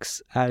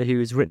Alex, who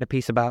has written a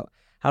piece about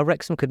how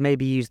Wrexham could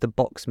maybe use the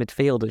box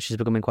midfield, which is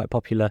becoming quite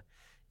popular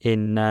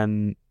in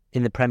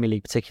the Premier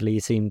League, particularly.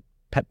 You've seen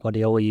Pep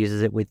Guardiola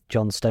uses it with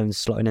John Stones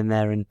slotting in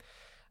there, and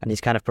he's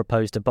kind of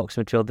proposed a box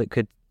midfield that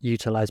could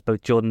utilise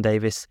both Jordan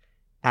Davis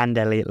and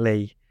Elliot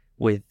Lee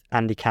with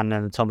Andy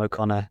Cannon and Tom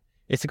O'Connor.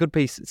 It's a good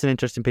piece. It's an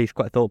interesting piece,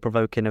 quite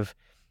thought-provoking, of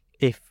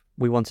if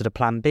we wanted a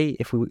plan B,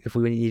 if we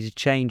needed to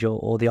change,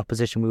 or the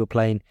opposition we were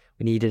playing,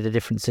 we needed a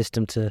different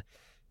system to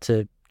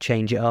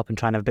change it up and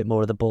try and have a bit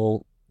more of the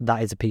ball.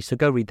 That is a piece. So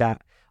go read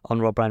that on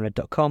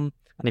robryanred.com.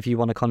 And if you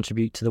want to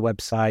contribute to the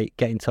website,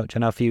 get in touch. I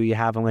know a few you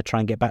have. I'm going to try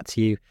and get back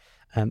to you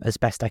as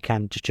best I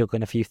can, just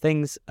juggling a few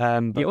things.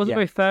 But it wasn't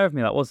very fair of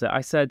me, that was it?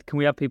 I said, can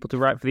we have people to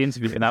write for the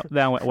interview? And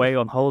then I went away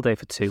on holiday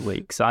for 2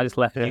 weeks. So I just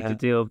left you to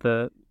deal with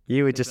the...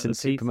 You were just in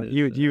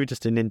you were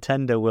just in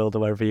Nintendo World or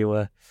wherever you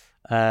were,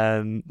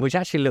 which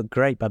actually looked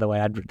great, by the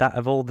way. That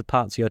of all the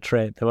parts of your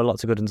trip, there were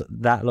lots of good ones.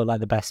 That looked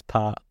like the best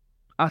part.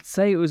 I'd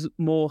say it was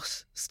more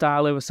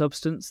style over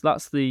substance.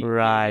 That's the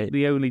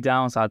only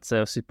downside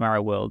to Super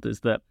Mario World, is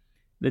that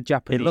the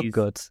Japanese... It looked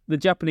good. The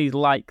Japanese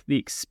like the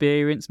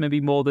experience maybe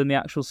more than the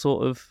actual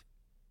sort of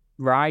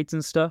rides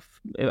and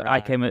stuff. Right.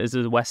 I came as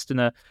a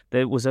Westerner.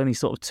 There was only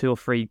sort of 2 or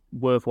 3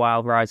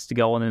 worthwhile rides to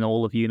go on in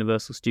all of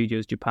Universal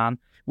Studios Japan,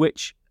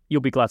 which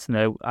you'll be glad to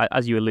know,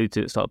 as you alluded to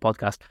at the start of the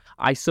podcast,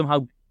 I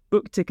somehow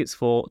booked tickets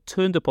for,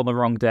 turned up on the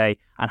wrong day,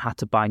 and had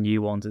to buy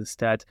new ones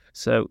instead.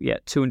 So yeah,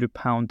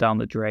 £200 down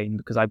the drain,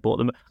 because I bought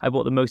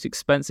the most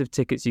expensive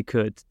tickets you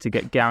could to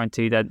get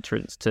guaranteed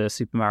entrance to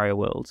Super Mario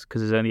World,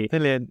 because there's only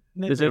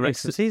a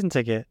season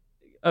ticket.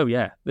 Oh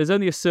yeah, there's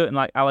only a certain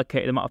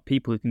allocated amount of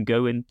people who can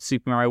go in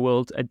Super Mario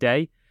World a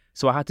day.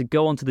 So I had to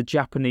go onto the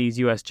Japanese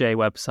USJ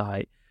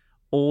website,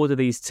 order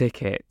these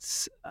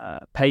tickets,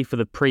 pay for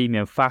the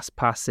premium, fast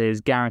passes,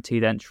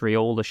 guaranteed entry,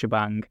 all the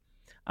shebang.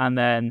 And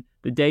then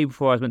the day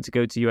before I was meant to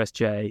go to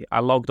USJ, I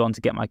logged on to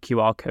get my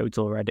QR codes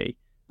already,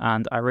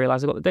 and I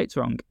realised I got the dates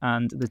wrong.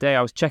 And the day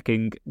I was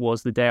checking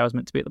was the day I was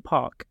meant to be at the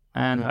park.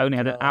 And I only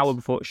had an hour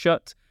before it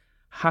shut,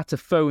 had to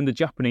phone the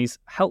Japanese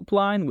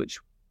helpline, which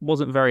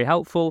wasn't very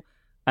helpful,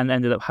 and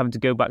ended up having to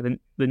go back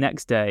the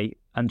next day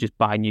and just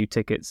buy new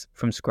tickets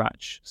from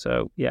scratch.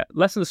 So yeah,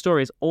 lesson of the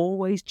story is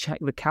always check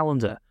the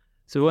calendar.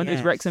 So when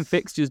those Wrexham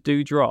fixtures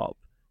do drop,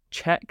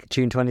 check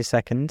June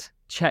 22nd.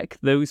 Check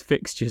those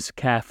fixtures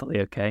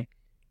carefully, okay?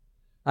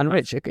 And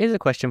Rich, here's a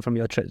question from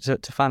your trip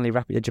to finally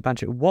wrap up your Japan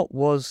trip. What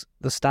was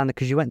the standard?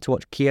 Because you went to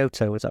watch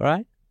Kyoto, was that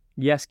right?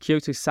 Yes,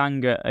 Kyoto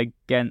Sanga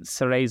against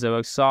Cerezo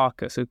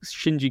Osaka. So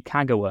Shinji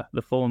Kagawa,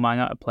 the former Man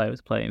United player,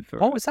 was playing for.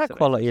 What was that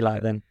quality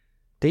like then?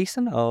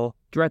 Decent or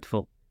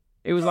dreadful?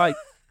 It was like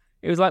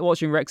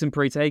watching Wrexham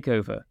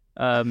pre-takeover.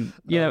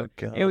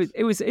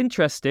 It was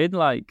interesting.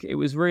 It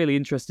was really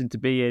interesting to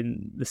be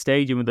in the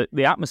stadium.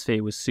 The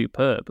atmosphere was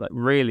superb,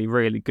 really,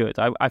 really good.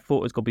 I thought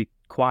it was going to be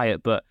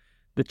quiet, but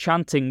the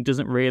chanting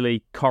doesn't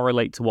really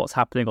correlate to what's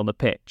happening on the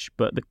pitch.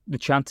 But the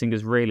chanting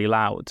is really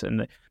loud,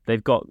 and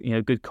they've got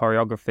good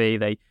choreography.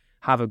 They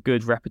have a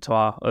good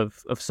repertoire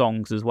of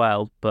songs as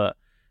well. But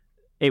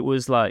it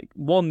was 1-0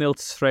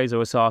 to Cerezo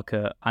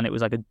Osaka, and it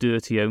was a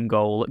dirty own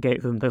goal that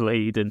gave them the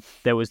lead, and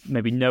there was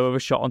maybe no other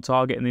shot on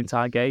target in the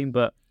entire game.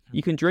 But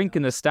you can drink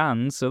in the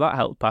stands, so that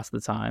helped pass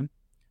the time.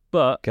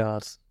 But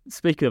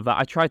speaking of that,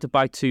 I tried to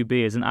buy 2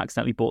 beers and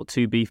accidentally bought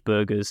 2 beef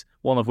burgers,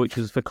 one of which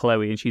was for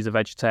Chloe, and she's a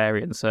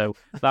vegetarian. So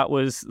that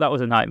was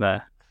a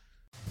nightmare.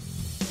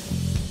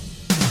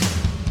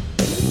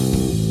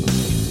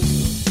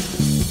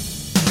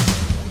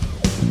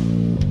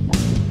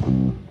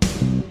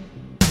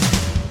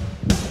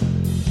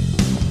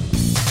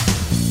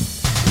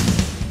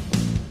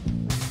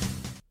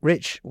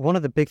 Rich, one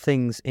of the big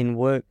things in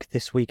work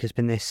this week has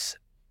been this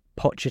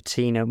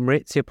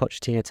Maurizio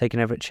Pochettino taking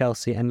over at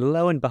Chelsea, and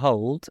lo and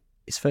behold,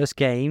 his first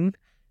game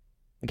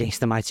against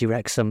the mighty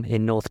Wrexham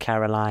in North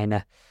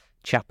Carolina,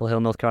 Chapel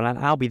Hill, North Carolina.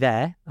 I'll be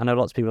there. I know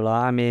lots of people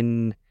are. I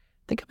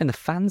think I'm in the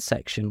fan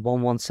section,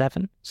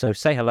 117. So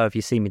say hello if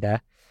you see me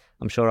there.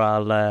 I'm sure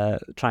I'll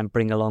try and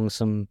bring along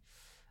something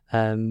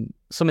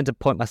to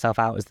point myself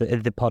out as the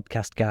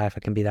podcast guy, if I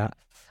can be that.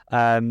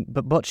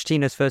 But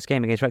Pochettino's first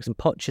game against Wrexham,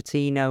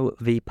 Pochettino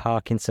v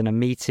Parkinson, a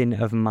meeting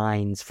of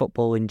minds,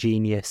 football and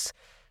genius.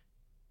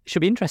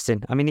 should be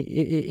interesting. I mean,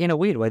 in a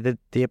weird way,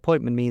 the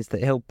appointment means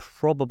that he'll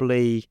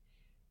probably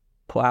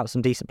put out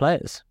some decent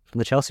players from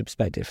the Chelsea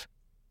perspective.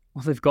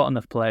 Well, they've got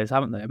enough players,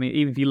 haven't they? I mean,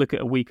 even if you look at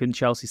a weakened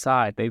Chelsea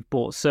side, they've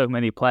bought so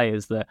many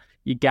players that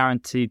you're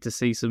guaranteed to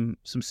see some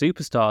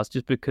superstars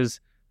just because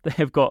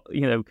they've got,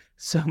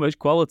 so much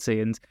quality.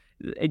 And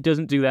it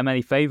doesn't do them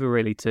any favour,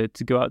 really, to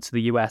go out to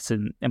the US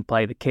and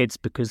play the kids,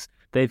 because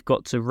they've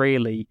got to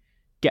really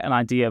get an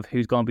idea of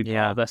who's going to be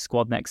part of their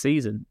squad next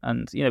season.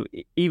 And,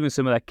 even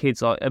some of their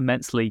kids are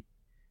immensely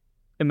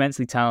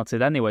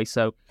talented anyway.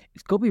 So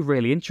it's going to be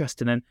really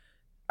interesting. And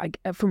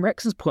from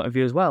Wrexham's point of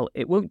view as well,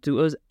 it won't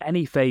do us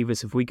any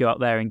favours if we go out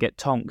there and get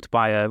tonked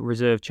by a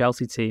reserve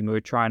Chelsea team who are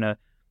trying to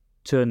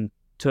turn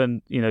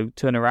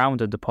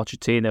around under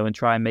Pochettino and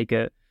try and make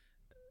a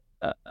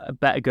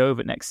better go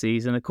of it next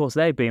season. Of course,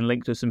 they've been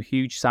linked to some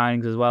huge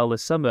signings as well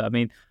this summer. I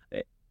mean,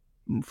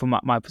 from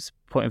my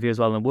point of view as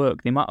well in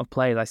work, the amount of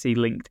players I see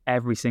linked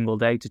every single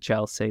day to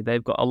Chelsea,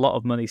 they've got a lot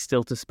of money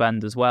still to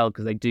spend as well,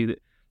 because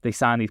they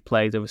sign these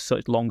players over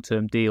such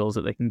long-term deals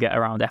that they can get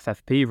around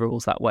FFP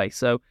rules that way.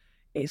 So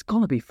it's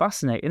going to be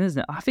fascinating,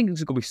 isn't it? I think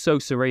it's going to be so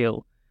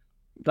surreal.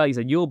 Like you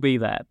said, you'll be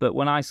there, but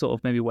when I sort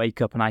of maybe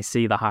wake up and I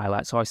see the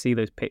highlights, so I see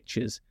those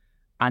pictures,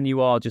 and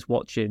you are just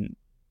watching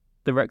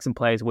the Wrexham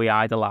players we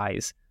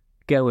idolise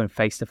going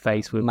face to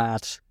face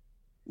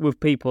with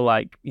people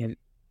like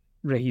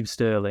Raheem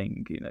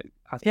Sterling.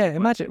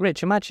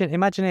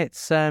 Imagine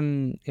it's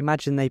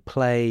imagine they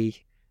play.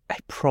 They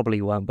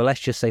probably won't, but let's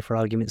just say for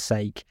argument's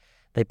sake,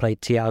 they play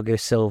Thiago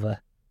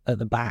Silva at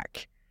the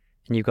back,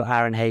 and you've got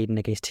Aaron Hayden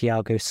against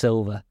Thiago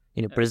Silva,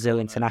 Brazil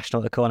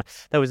international at the corner.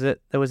 There was a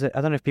I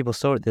don't know if people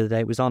saw it the other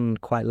day. It was on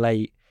quite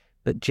late,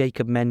 but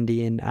Jacob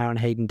Mendy and Aaron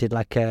Hayden did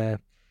like a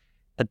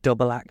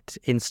double act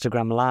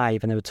Instagram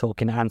live, and they were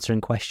talking,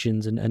 answering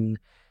questions, and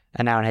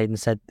Aaron Hayden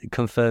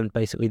confirmed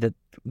basically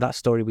that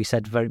story we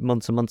said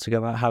months and months ago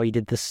about how he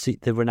did the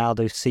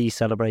Ronaldo C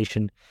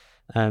celebration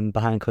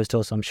behind closed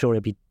doors. So I'm sure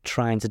he'll be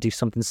trying to do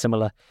something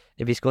similar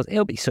if he scores.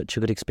 It'll be such a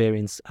good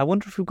experience. I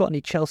wonder if we've got any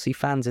Chelsea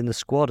fans in the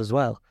squad as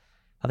well.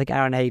 I think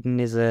Aaron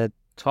Hayden is a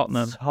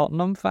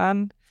Tottenham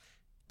fan.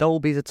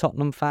 Dolby's a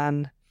Tottenham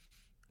fan.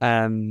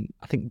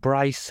 I think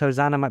Bryce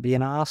Hosanna might be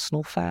an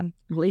Arsenal fan.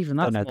 Well, even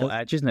that's more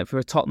edge, isn't it, for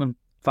a Tottenham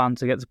fan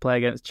to get to play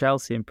against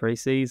Chelsea in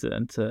pre-season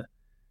and to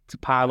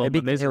pile on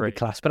the misery. It'll be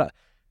class. But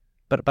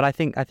I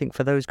think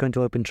for those going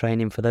to open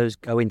training, for those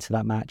going to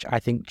that match, I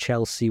think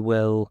Chelsea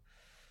will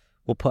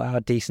put out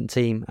a decent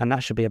team, and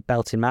that should be a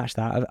belting match.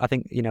 That I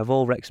think of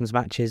all Wrexham's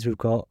matches, we've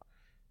got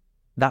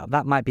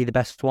that might be the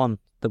best one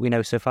that we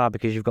know so far,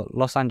 because you've got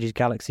Los Angeles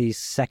Galaxy's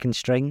second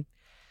string.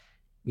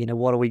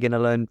 What are we going to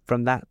learn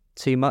from that?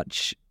 Too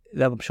much.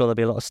 I'm sure there'll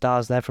be a lot of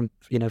stars there from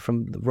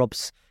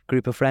Rob's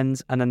group of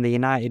friends, and then the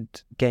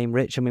United game,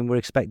 Rich. I mean, we're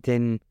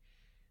expecting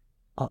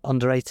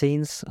under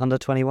 18s, under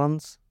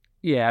 21s.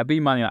 Yeah, it'd be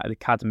Man United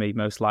Academy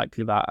most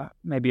likely. That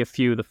maybe a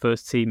few of the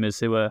first teamers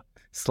who are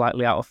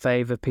slightly out of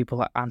favour, people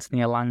like Anthony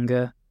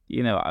Elanga.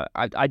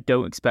 I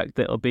don't expect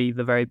that it'll be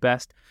the very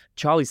best.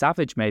 Charlie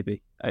Savage,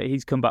 maybe.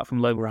 He's come back from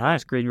low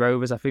Green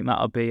Rovers. I think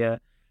that'll be a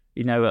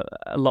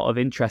lot of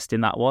interest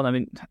in that one. I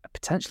mean,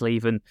 potentially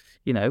even,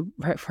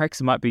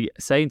 Wrexham might be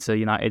saying to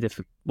United, if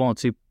one or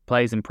two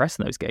players impress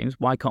in those games,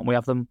 why can't we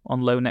have them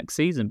on loan next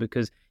season?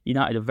 Because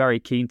United are very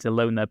keen to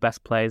loan their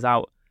best players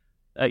out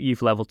at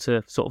youth level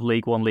to sort of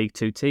League One, League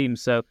Two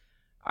teams. So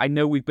I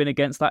know we've been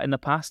against that in the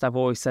past. I've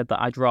always said that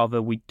I'd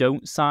rather we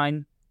don't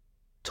sign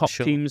top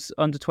teams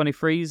under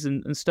 23s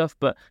and stuff,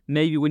 but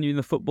maybe when you're in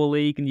the Football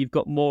League and you've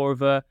got more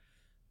of a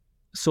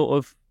sort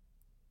of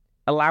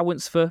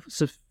allowance for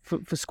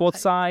squad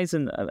size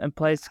and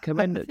players to come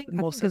in.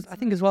 I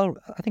think as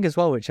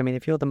well, Rich. I mean,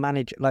 if you're the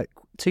manager, like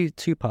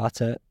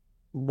two-parter.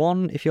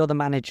 One, if you're the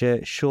manager,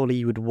 surely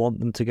you would want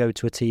them to go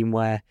to a team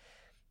where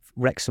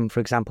Wrexham, for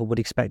example, would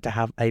expect to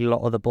have a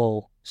lot of the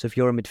ball. So if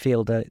you're a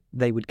midfielder,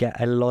 they would get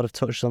a lot of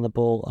touches on the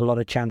ball, a lot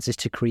of chances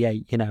to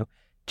create,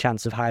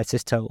 chance of high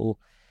assist total.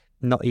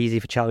 Not easy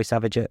for Charlie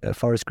Savage at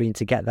Forest Green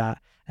to get that.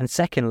 And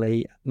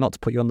secondly, not to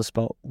put you on the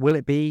spot, will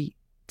it be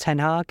Ten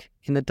Hag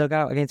in the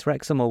dugout against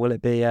Wrexham, or will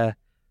it be a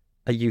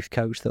youth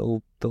coach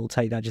that'll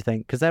take that, do you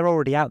think? Because they're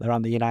already out there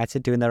on the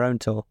United doing their own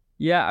tour.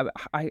 Yeah,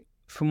 I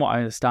from what I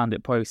understand,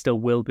 it probably still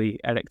will be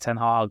Erik Ten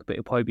Hag, but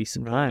it'll probably be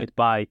supported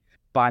by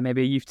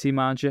maybe a youth team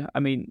manager.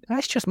 I mean,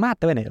 that's just mad,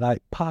 though, isn't it?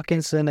 Like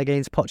Parkinson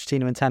against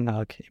Pochettino and Ten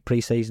Hag in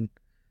pre-season.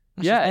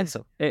 It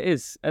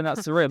is, and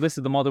that's surreal. This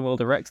is the modern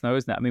world of Wrexham, though,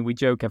 isn't it? I mean, we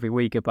joke every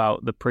week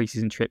about the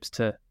pre-season trips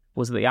to,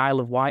 was it the Isle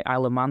of Wight,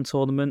 Isle of Man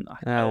tournament?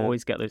 I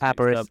always get those.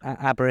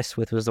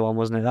 Aberystwyth was the one,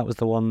 wasn't it? That was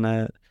the one,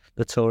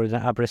 the tour in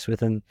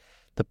Aberystwyth and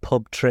the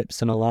pub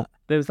trips and all that.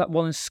 There was that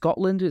one in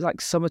Scotland. It was like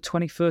summer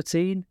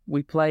 2013.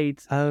 We played.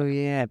 Oh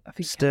yeah, I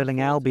think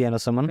Stirling Albion or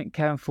someone. I think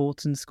Kevin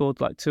Fortin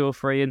scored like 2 or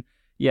 3, and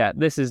yeah,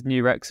 this is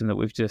new Wrexham that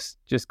we've just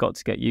got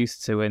to get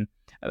used to. And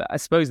I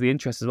suppose the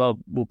interest as well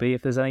will be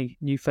if there's any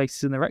new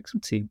faces in the Wrexham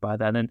team by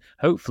then, and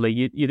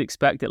hopefully you'd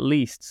expect at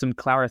least some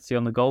clarity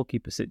on the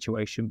goalkeeper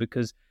situation,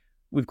 because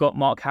we've got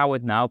Mark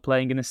Howard now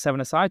playing in a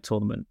 7-a-side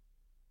tournament.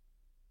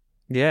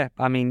 Yeah,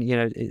 I mean,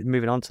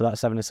 moving on to that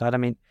seven-a-side, I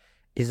mean,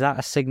 is that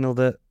a signal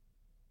that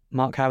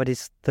Mark Howard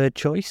is third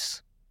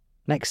choice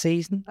next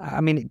season?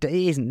 I mean, it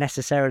isn't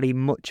necessarily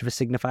much of a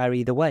signifier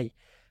either way,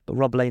 but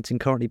Rob Lainton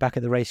currently back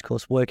at the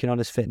racecourse working on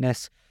his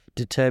fitness,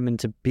 determined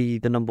to be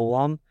the number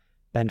one.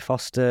 Ben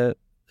Foster,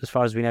 as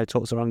far as we know,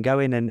 talks are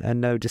ongoing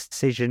and no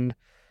decision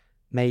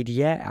made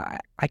yet.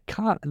 I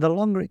can't, the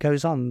longer it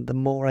goes on, the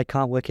more I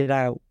can't work it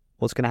out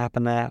what's going to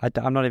happen there.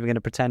 I'm not even going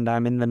to pretend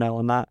I'm in the know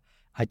on that.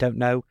 I don't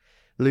know.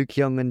 Luke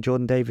Young and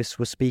Jordan Davis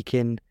were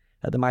speaking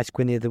at the Mice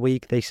Quinny of the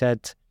week. They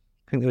said,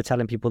 I think they were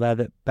telling people there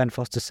that Ben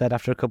Foster said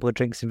after a couple of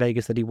drinks in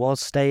Vegas that he was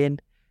staying.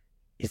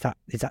 Is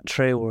that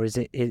true, or was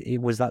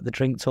that the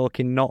drink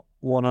talking? Not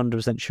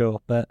 100%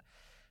 sure, but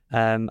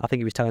I think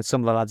he was telling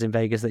some of the lads in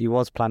Vegas that he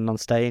was planning on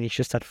staying. He's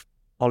just had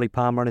Ollie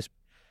Palmer on his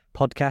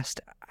podcast.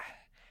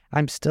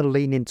 I'm still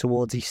leaning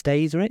towards he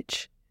stays,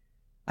 Rich.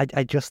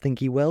 I just think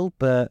he will,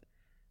 but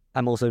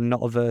I'm also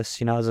not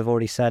averse. As I've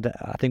already said,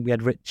 I think we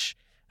had Rich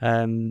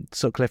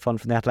Sutcliffe on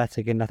from The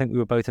Athletic, and I think we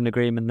were both in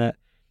agreement that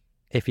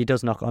if he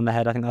does knock it on the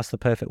head, I think that's the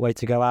perfect way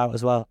to go out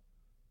as well.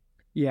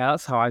 Yeah,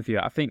 that's how I view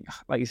it. I think,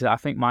 like you said, I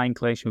think my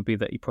inclination would be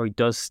that he probably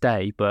does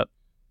stay, but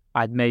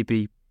I'd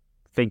maybe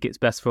think it's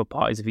best for all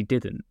parties if he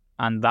didn't.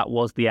 And that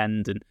was the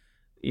end. And,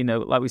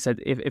 like we said,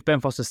 if Ben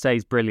Foster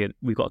stays, brilliant.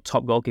 We've got a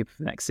top goalkeeper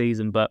for next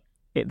season, but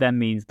it then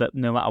means that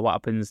no matter what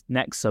happens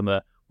next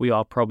summer, we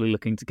are probably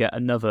looking to get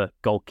another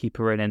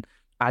goalkeeper in. And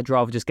I'd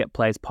rather just get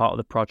players part of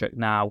the project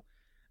now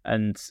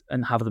and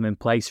have them in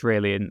place,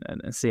 really,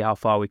 and see how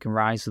far we can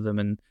rise with them.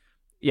 And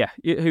yeah,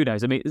 who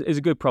knows? I mean, it's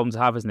a good problem to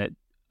have, isn't it?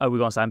 Oh, we're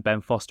going to sign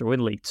Ben Foster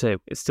in League Two.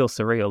 It's still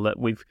surreal that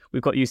we've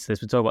got used to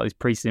this. We're talking about these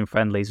pre-season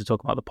friendlies. We're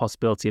talking about the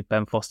possibility of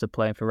Ben Foster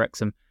playing for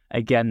Wrexham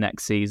again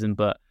next season.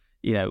 But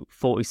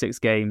 46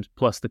 games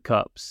plus the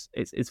cups.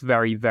 It's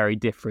very, very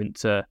different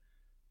to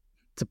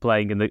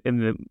playing in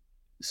the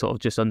sort of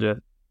just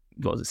under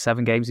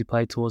 7 games he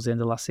played towards the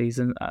end of last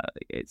season.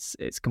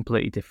 It's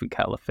completely different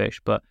kettle of fish.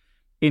 But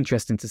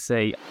interesting to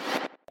see.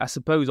 I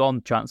suppose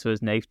on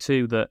transfers, Nave,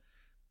 too, that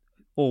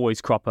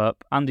always crop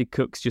up. Andy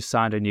Cook's just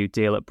signed a new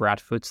deal at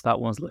Bradford, so that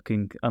one's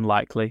looking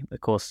unlikely. Of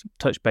course,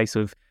 touched base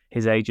with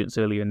his agents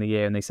earlier in the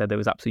year, and they said there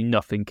was absolutely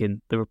nothing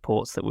in the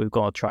reports that we've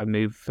got to try and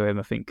move for him.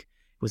 I think,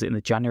 was it in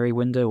the January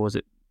window, or was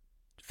it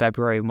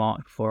February,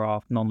 March, before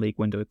our non-league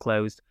window had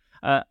closed?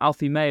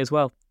 Alfie May as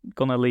well,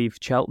 going to leave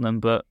Cheltenham,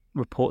 but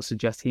reports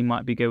suggest he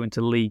might be going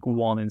to League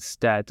One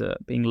instead,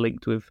 being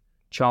linked with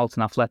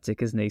Charlton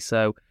Athletic, isn't he?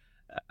 So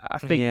I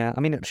think... Yeah, I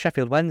mean,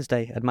 Sheffield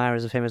Wednesday,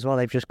 admirers of him as well,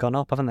 they've just gone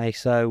up, haven't they?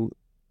 So,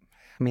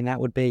 I mean, that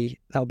would be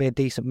a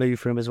decent move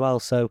for him as well.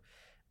 So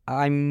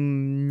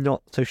I'm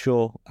not so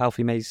sure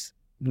Alfie May's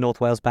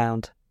North Wales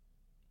bound.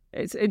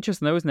 It's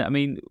interesting though, isn't it? I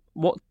mean,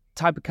 what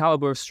type of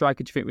calibre of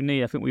striker do you think we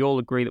need? I think we all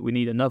agree that we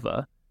need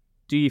another.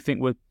 Do you think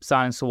we're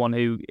signing someone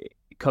who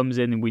comes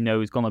in and we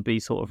know is going to be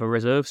sort of a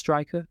reserve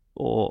striker?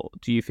 Or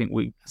do you think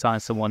we sign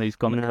someone who's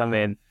going to come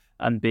in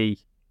and be,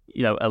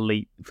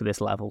 elite for this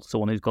level?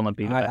 Someone who's going to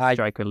be the best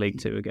striker in League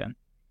Two again?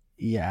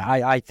 Yeah,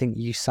 I think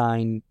you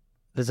sign...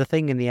 There's a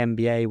thing in the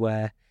NBA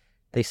where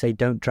they say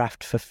don't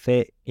draft for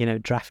fit,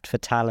 draft for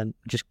talent.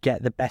 Just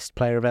get the best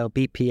player available.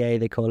 BPA,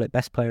 they call it,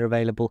 best player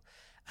available.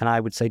 And I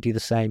would say do the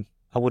same.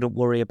 I wouldn't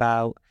worry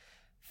about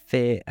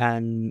fit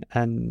and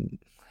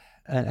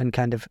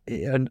kind of...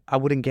 And I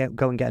wouldn't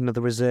go and get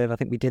another reserve. I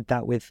think we did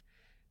that with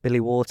Billy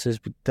Waters.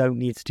 We don't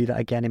need to do that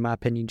again, in my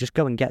opinion. Just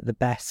go and get the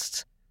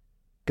best.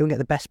 Go and get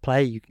the best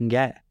player you can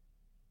get.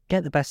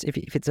 Get the best. If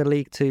it's a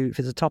League Two, if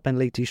it's a top-end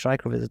League Two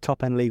striker, if it's a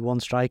top-end League One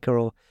striker,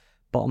 or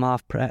bottom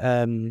half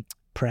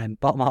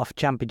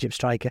championship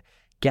striker,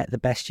 get the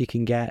best you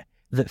can get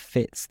that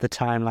fits the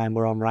timeline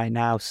we're on right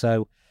now.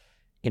 So,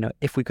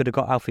 if we could have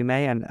got Alfie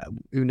May, and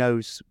who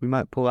knows, we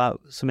might pull out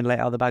something late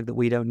out of the bag that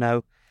we don't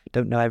know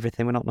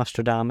everything, we're not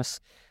Nostradamus,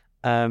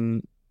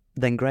 then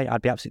great,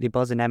 I'd be absolutely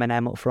buzzing.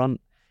 M&M up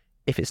front.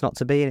 If it's not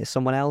to be and it's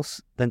someone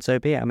else, then so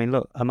be it. I mean,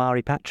 look,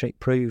 Amari Patrick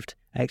proved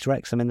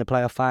ex-Wrexham in the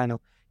playoff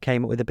final,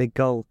 came up with a big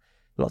goal.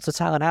 Lots of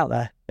talent out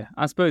there. Yeah,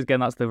 I suppose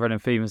again that's the running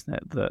theme, isn't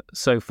it? That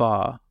so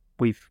far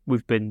we've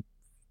been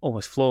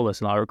almost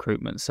flawless in our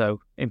recruitment. So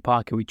in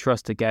Parker we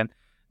trust again.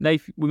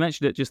 Nath, we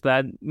mentioned it just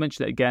then.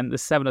 Mentioned it again. The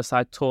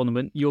 7-a-side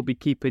tournament. You'll be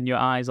keeping your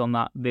eyes on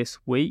that this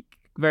week.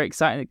 Very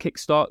exciting. It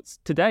kickstarts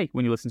today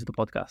when you listen to the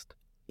podcast.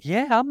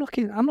 Yeah, I'm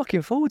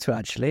looking forward to it,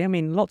 actually. I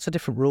mean, lots of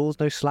different rules.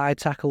 No slide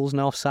tackles,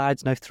 no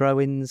offsides, no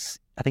throw-ins.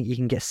 I think you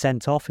can get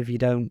sent off if you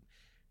don't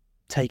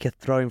take a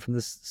throw in from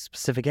the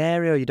specific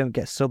area, or you don't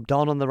get subbed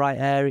on the right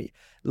area.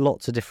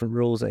 Lots of different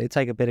rules. It'll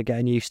take a bit of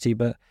getting used to,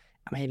 but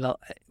I mean, look,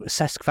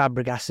 Cesc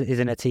Fabregas is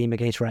in a team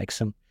against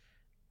Wrexham.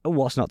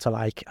 What's not to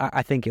like?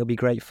 I think it'll be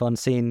great fun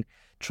seeing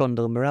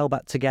Trundle and Morel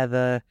back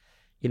together.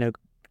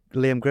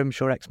 Liam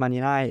Grimshaw, ex-Man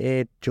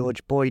United.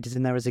 George Boyd is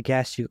in there as a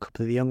guest. You've got a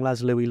couple of the young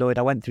lads, Louis Lloyd.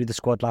 I went through the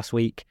squad last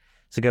week,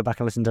 so go back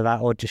and listen to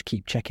that, or just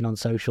keep checking on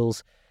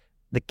socials.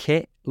 The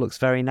kit looks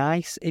very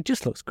nice. It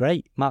just looks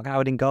great. Mark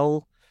Howard in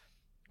goal.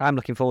 I'm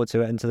looking forward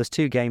to it. And so there's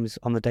 2 games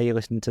on the day you're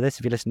listening to this.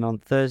 If you're listening on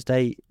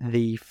Thursday,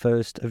 the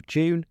 1st of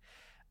June,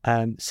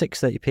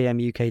 6:30 p.m.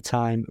 UK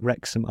time,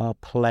 Wrexham are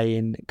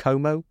playing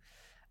Como,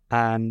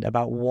 and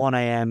about 1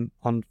 a.m.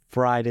 on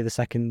Friday, the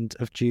 2nd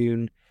of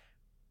June,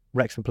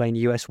 Wrexham playing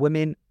US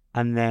Women,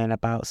 and then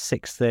about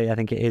 6:30, I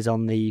think it is,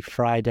 on the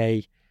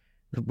Friday,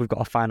 we've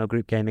got a final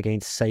group game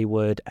against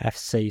Sayward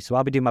FC. So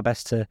I'll be doing my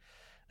best to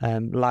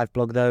live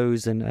blog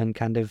those and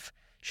kind of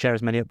share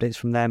as many updates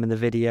from them in the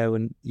video.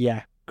 And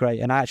yeah,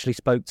 great. And I actually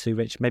spoke to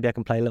Rich. Maybe I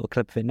can play a little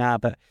clip of it now,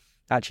 but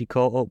I actually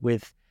caught up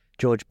with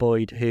George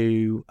Boyd,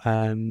 who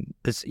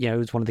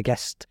was one of the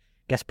guest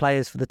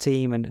players for the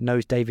team and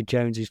knows David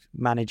Jones, who's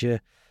manager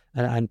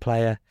and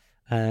player,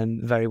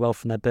 very well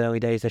from their Burnley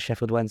days, their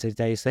Sheffield Wednesday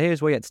days. So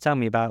here's what he had to tell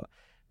me about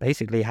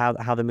basically how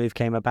the move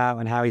came about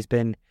and how he's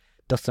been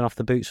dusting off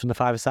the boots from the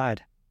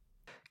five-a-side.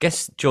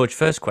 Guess, George,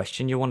 first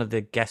question, you're one of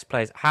the guest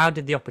players. How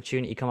did the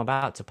opportunity come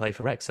about to play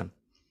for Wrexham?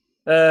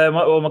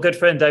 My good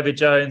friend David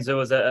Jones, who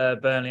was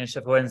at Burnley and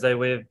Sheffield Wednesday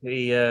with,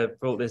 he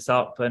brought this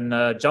up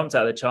and jumped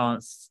at the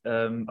chance.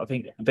 I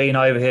think being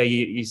over here,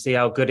 you see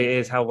how good it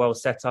is, how well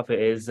set up it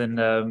is, and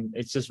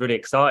it's just really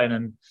exciting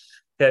and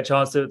get a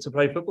chance to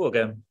play football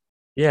again.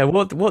 Yeah,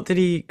 what did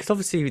he? Because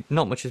obviously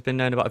not much has been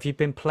known about. Have you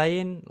been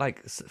playing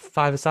like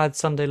five-a-side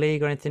Sunday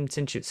league or anything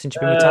since you've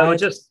been retired?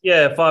 Just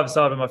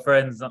five-a-side with my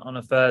friends on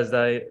a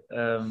Thursday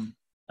and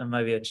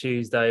maybe a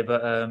Tuesday.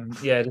 But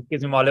it just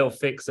gives me my little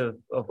fix of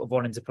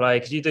wanting to play,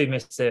 because you do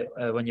miss it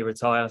when you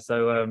retire.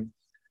 So and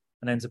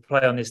then to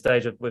play on this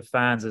stage with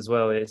fans as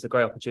well, it's a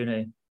great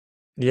opportunity.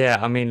 Yeah,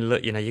 I mean,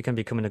 look, you're going to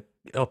be coming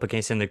up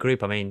against in the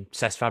group. I mean,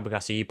 Cesc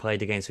Fabregas, who you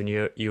played against when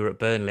you were at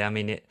Burnley. I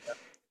mean,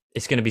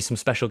 it's going to be some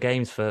special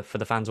games for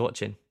the fans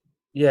watching.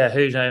 Yeah,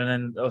 huge name. And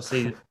then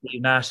obviously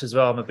Nash as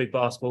well. I'm a big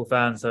basketball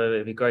fan, so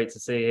it'd be great to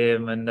see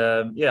him. And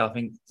I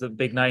think the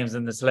big names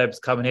and the celebs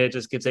coming here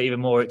just gives it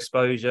even more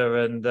exposure,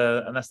 and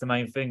that's the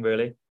main thing,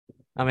 really.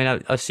 I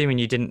mean, assuming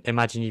you didn't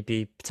imagine you'd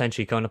be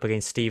potentially going up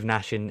against Steve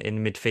Nash in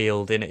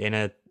midfield in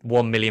a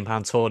 £1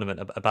 million tournament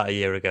about a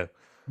year ago.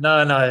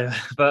 No,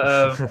 but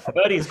I've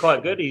heard he's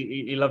quite good.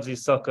 He loves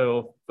his soccer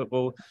or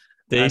football.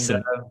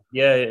 Decent.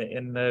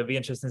 And it'd be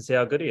interesting to see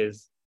how good he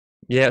is.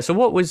 Yeah, so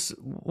what was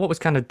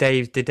kind of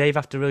Dave? Did Dave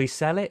have to really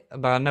sell it?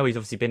 But I know he's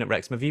obviously been at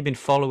Wrexham. Have you been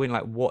following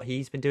like what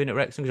he's been doing at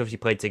Wrexham? Because obviously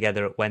played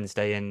together at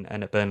Wednesday and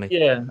at Burnley.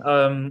 Yeah,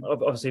 I've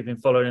obviously been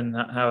following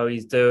how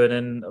he's doing,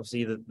 and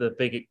obviously the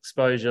big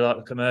exposure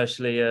like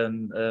commercially,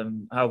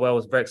 and how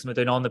well Wrexham are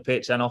doing on the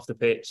pitch and off the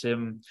pitch.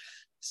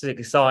 It's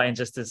exciting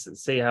just to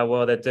see how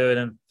well they're doing,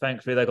 and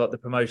thankfully they got the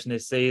promotion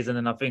this season.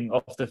 And I think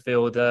off the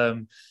field,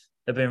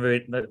 they've been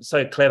really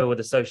so clever with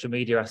the social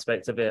media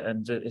aspect of it,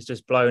 and it's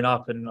just blown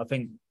up. And I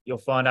think you'll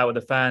find out with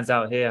the fans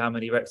out here how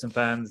many Wrexham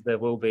fans there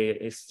will be.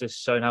 It's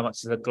just shown how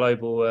much of a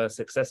global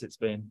success it's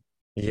been.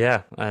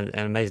 Yeah, and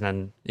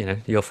amazing,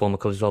 and your former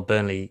club as well,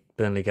 Burnley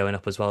going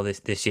up as well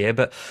this year.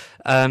 But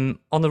on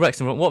the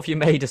Wrexham front, what have you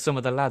made of some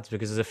of the lads?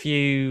 Because there's a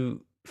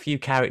few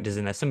characters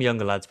in there, some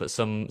younger lads, but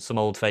some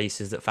old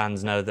faces that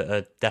fans know that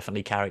are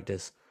definitely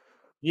characters.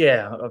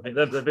 Yeah, I think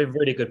they've been a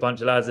really good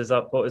bunch of lads. There's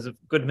a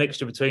good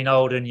mixture between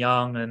old and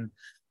young, and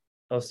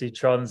obviously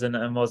Trons and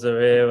Moz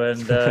are here,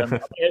 and I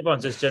think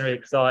everyone's just generally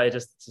excited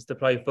just to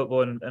play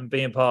football and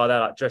being part of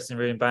that like dressing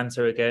room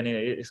banter again.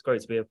 It's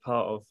great to be a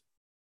part of.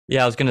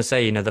 Yeah, I was going to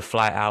say, the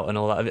flight out and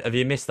all that. Have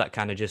you missed that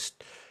kind of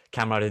just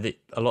camaraderie that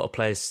a lot of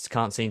players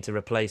can't seem to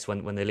replace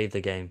when they leave the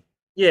game?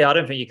 Yeah, I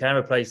don't think you can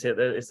replace it.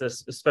 It's a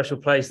special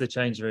place, the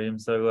change room.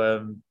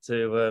 So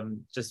to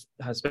just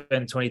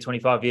spend 20,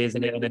 25 years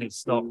in it and then it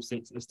stops,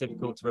 it's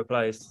difficult to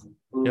replace.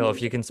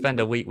 If you can spend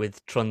a week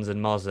with Truns and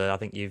Mozza, I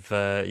think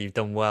you've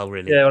done well,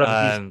 really. Yeah, well,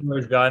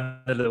 I've guy in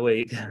the middle of the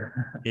week.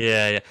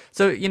 Yeah.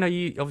 So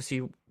you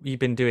obviously you've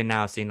been doing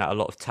now, seeing like a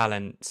lot of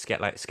talent,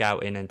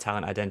 scouting and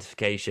talent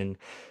identification.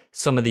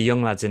 Some of the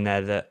young lads in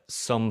there that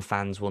some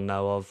fans will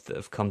know of that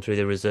have come through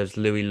the reserves: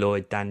 Louis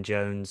Lloyd, Dan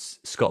Jones,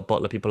 Scott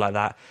Butler, people like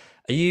that.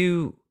 Are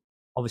you,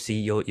 obviously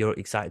you're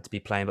excited to be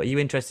playing, but are you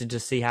interested to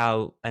see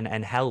how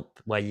and help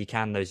where you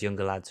can those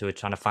younger lads who are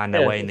trying to find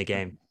their way in the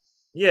game?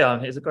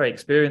 Yeah, it's a great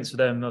experience for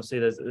them. Obviously,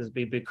 there's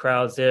big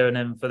crowds there, and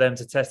then for them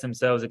to test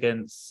themselves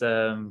against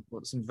some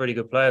really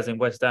good players. In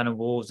West Ham and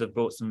Wolves have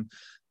brought some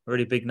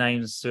really big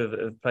names who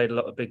have played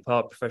a big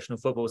part of professional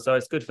football. So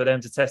it's good for them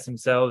to test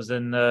themselves,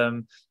 and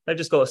they've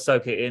just got to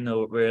soak it in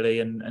really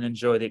and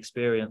enjoy the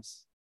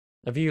experience.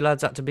 Have you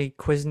lads had to be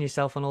quizzing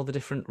yourself on all the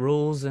different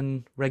rules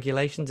and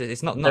regulations?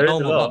 It's not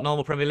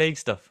normal Premier League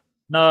stuff.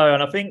 No,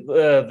 and I think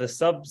the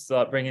subs,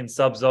 like bringing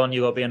subs on,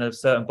 you got to be in a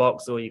certain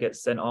box or you get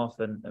sent off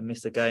and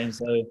miss a game.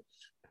 So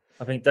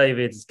I think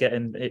David's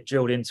getting it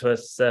drilled into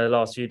us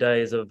last few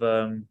days of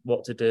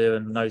what to do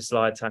and no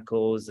slide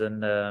tackles,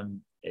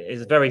 and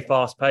it's very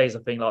fast paced. I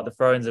think like the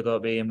throw-ins have got to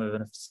be in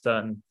within a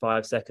certain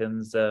 5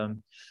 seconds. So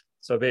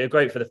it'd be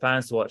great for the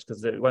fans to watch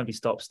because it won't be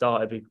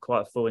stop-start. It'd be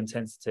quite full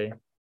intensity.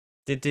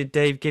 Did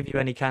Dave give you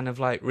any kind of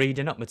like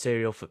reading up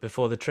material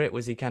before the trip?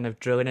 Was he kind of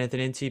drilling anything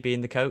into you, being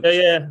the coach?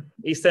 Yeah.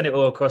 He sent it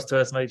all across to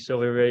us, made sure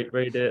we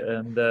read it.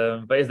 And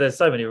but there's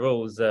so many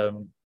rules. I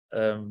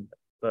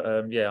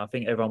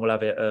think everyone will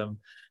have it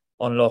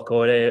on lock,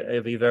 or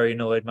he'll be very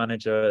annoyed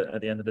manager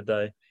at the end of the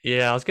day.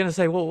 Yeah, I was going to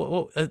say,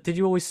 what did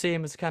you always see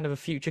him as kind of a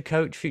future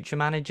coach, future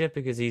manager?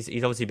 Because he's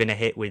obviously been a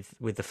hit with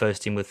the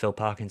first team with Phil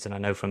Parkinson. I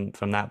know from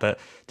that, but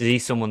is he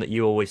someone that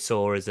you always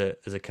saw as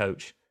a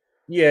coach?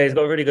 Yeah, he's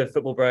got a really good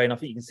football brain. I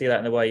think you can see that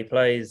in the way he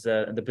plays,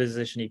 and the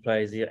position he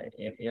plays. He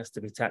has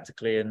to be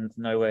tactically and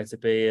know where to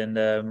be. And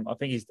I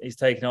think he's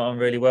taken it on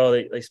really well.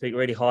 They speak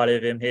really highly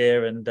of him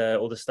here, and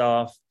all the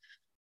staff.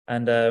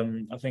 And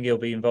I think he'll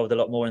be involved a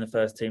lot more in the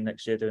first team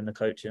next year doing the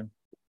coaching.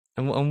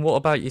 And what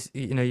about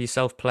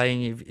yourself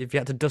playing? If you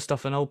had to dust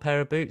off an old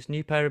pair of boots,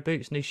 new pair of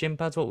boots, new shin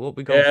pads, what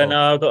we got? Yeah, for?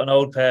 no, I've got an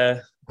old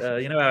pair.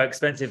 You know how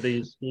expensive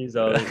these shoes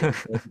are.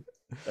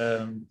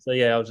 So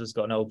yeah, I've just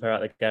got an old pair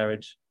out of the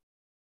garage.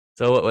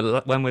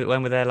 So when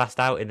were their last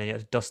outing? Then you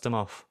had to dust them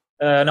off.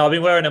 No, I've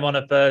been wearing them on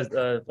a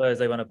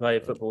Thursday when I play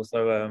football.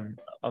 So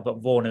I've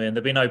got worn them in.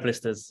 There'll be no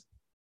blisters.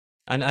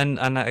 And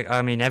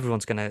I mean,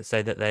 everyone's going to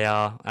say that they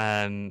are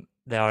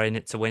in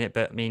it to win it.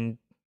 But I mean,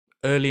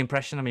 early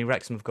impression. I mean,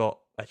 Wrexham have got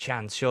a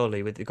chance.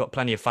 Surely, they've got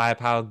plenty of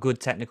firepower, good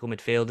technical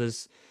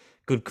midfielders,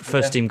 good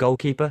first team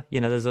goalkeeper.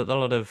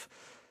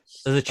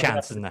 There's a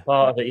chance, isn't there?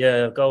 Part of it,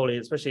 yeah. Goalie,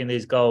 especially in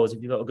these goals,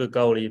 if you've got a good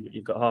goalie,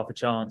 you've got half a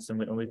chance, and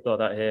we've got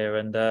that here.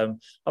 And I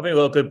think we've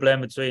got a good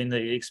blend between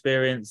the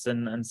experience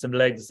and some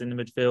legs in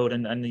the midfield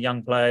and the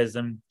young players.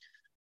 And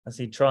I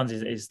see Trons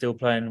is still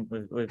playing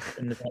with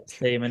in the next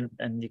team,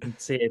 and you can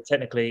see it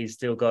technically he's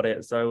still got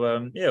it. So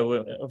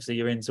obviously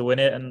you're in to win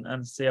it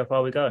and see how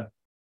far we go.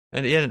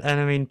 And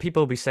I mean,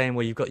 people will be saying,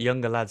 well, you've got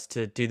younger lads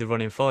to do the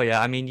running for you.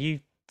 I mean, you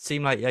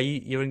seem like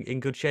you're in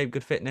good shape,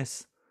 good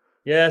fitness.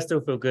 Yeah, I still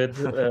feel good.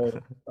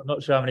 I'm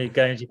not sure how many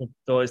games you can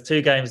thought. It's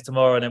 2 games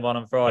tomorrow and then 1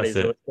 on Friday.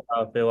 So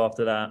how I feel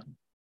after that.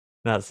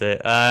 That's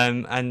it.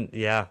 And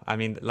yeah, I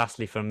mean,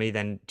 lastly from me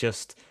then,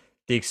 just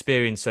the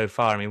experience so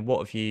far. I mean, what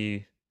have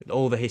you?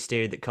 All the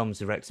hysteria that comes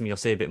with Wrexham, you'll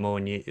see a bit more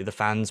in the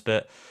fans,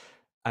 but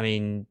I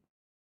mean,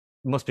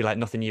 it must be like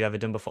nothing you've ever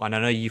done before. And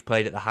I know you've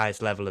played at the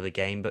highest level of the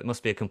game, but it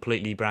must be a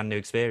completely brand new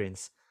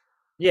experience.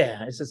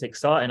 Yeah, it's just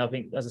exciting. I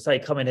think, as I say,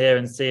 coming here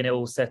and seeing it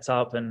all set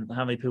up and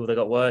how many people they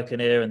got working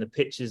here and the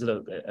pitches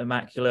look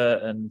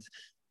immaculate. And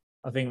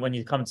I think when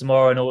you come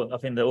tomorrow and I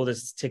think that all the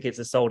tickets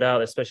are sold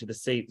out, especially the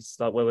seats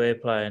like where we're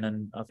playing.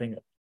 And I think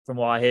from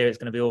what I hear, it's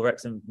going to be all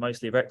Wrexham,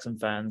 mostly Wrexham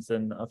fans.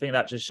 And I think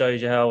that just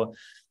shows you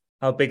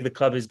how big the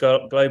club is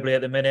globally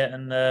at the minute.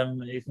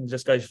 And you can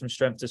just go from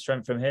strength to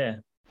strength from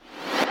here.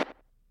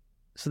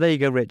 So there you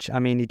go, Rich. I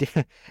mean,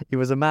 he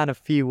was a man of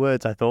few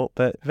words, I thought,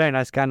 but very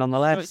nice guy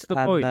nonetheless.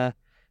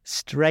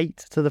 Straight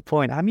to the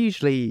point. I'm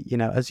usually,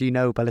 as you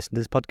know by listening to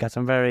this podcast,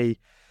 I'm very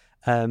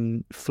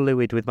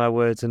fluid with my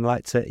words and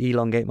like to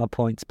elongate my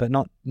points, but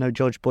no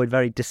George Boyd,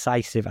 very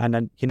decisive. And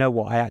then, you know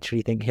what, I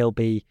actually think he'll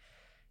be,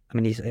 I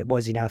mean, what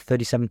is he now,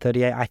 37,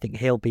 38? I think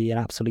he'll be an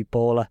absolute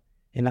baller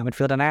in that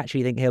midfield. And I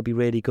actually think he'll be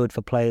really good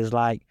for players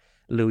like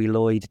Louis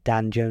Lloyd,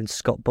 Dan Jones,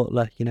 Scott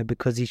Butler,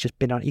 because he's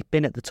been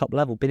at the top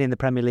level, been in the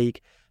Premier League,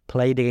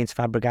 played against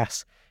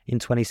Fabregas in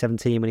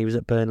 2017 when he was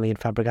at Burnley and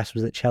Fabregas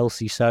was at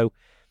Chelsea. So,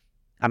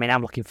 I mean,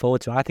 I'm looking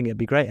forward to it. I think it'd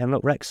be great. And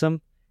look,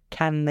 Wrexham,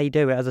 can they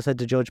do it? As I said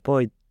to George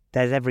Boyd,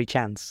 there's every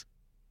chance.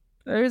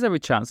 There is every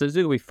chance. It's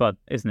going to be fun,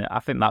 isn't it?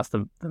 I think that's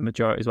the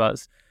majority as well.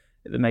 It's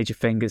the major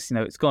thing is,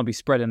 it's going to be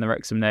spreading the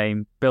Wrexham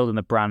name, building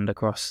the brand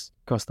across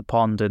the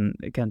pond, and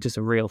again, just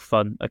a real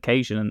fun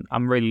occasion. And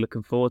I'm really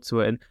looking forward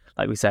to it. And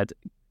like we said,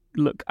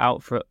 look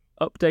out for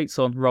updates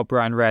on Rob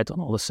Ryan Red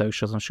on all the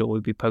socials. I'm sure we'll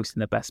be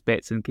posting the best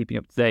bits and keeping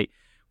up to date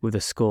with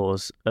the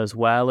scores as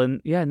well. And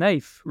yeah,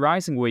 Nath,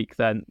 Rising Week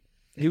then.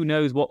 Who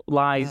knows what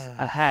lies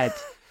ahead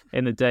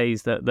in the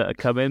days that are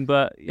coming.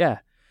 But yeah,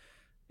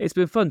 it's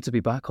been fun to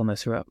be back on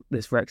this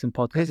Wrexham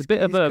podcast. It's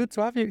good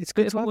to have you. It's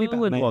good to have you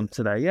back, one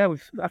today. Yeah,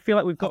 I feel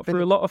like we've got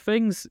through a lot of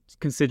things,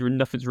 considering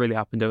nothing's really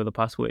happened over the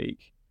past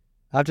week.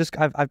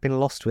 I've been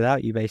lost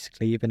without you.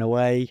 Basically, you've been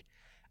away.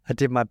 I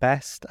did my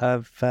best.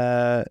 I've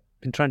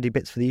been trying to do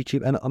bits for the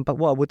YouTube, but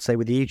what I would say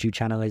with the YouTube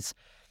channel is,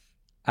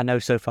 I know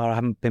so far I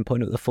haven't been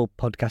putting up the full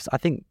podcast. I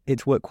think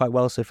it's worked quite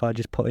well so far,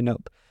 just putting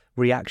up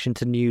reaction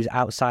to news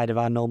outside of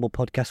our normal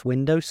podcast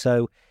window.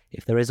 So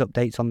if there is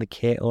updates on the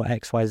kit or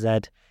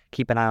XYZ,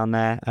 keep an eye on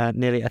there.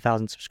 Nearly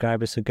 1,000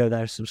 subscribers, so go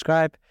there,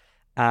 subscribe,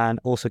 and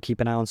also keep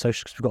an eye on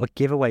social, because we've got a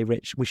giveaway,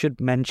 Rich. We should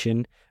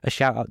mention a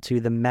shout out to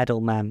the medal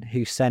man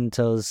who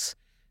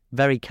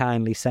very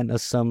kindly sent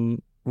us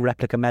some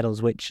replica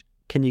medals. Which,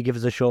 can you give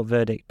us a short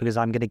verdict, because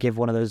I'm going to give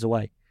one of those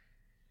away?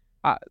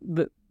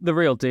 The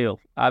real deal.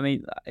 I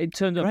mean, it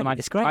turned up,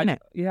 it's great, isn't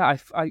it? Yeah,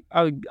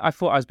 I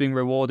thought I was being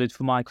rewarded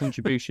for my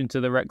contribution to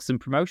the Wrexham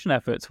promotion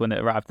efforts when it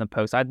arrived in the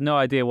post. I had no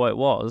idea what it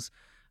was.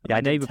 Yeah,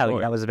 I didn't tell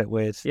you. That was a bit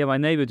weird. Yeah, my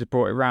neighbour just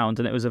brought it round,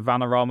 and it was a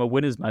Vanarama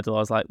winners medal. I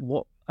was like,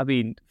 what? I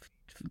mean,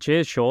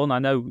 cheers, Sean. I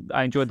know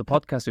I enjoyed the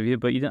podcast with you,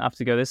 but you didn't have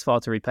to go this far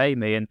to repay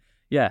me. And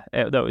yeah,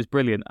 that was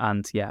brilliant.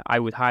 And yeah, I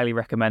would highly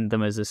recommend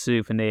them as a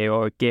souvenir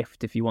or a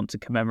gift if you want to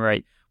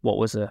commemorate what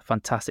was a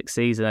fantastic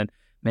season. And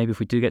maybe if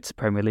we do get to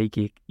Premier League,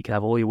 you can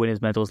have all your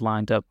winners' medals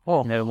lined up,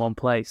 in one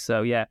place.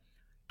 So yeah,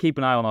 keep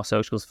an eye on our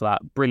socials for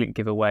that. Brilliant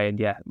giveaway, and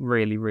yeah,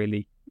 really,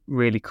 really,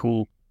 really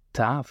cool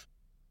to have.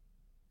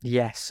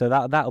 Yes, so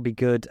that'll be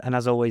good. And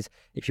as always,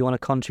 if you want to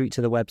contribute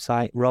to the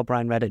website,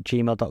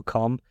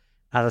 robryanred@gmail.com.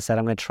 As I said,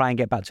 I'm going to try and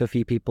get back to a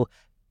few people.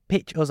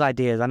 Pitch us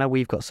ideas. I know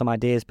we've got some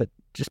ideas, but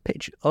just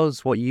pitch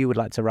us what you would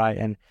like to write,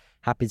 and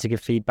happy to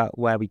give feedback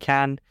where we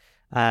can.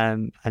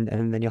 And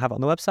then you'll have it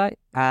on the website.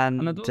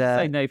 And I'd also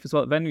say, Nath, as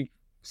well, if any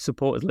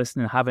supporters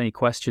listening have any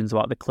questions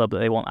about the club that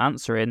they want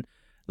answering,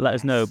 let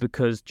us know,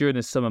 because during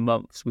the summer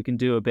months we can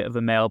do a bit of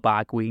a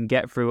mailbag. We can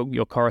get through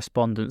your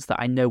correspondence that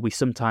I know we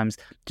sometimes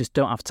just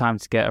don't have time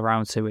to get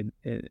around to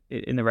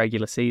in the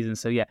regular season.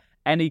 So yeah,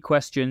 any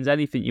questions,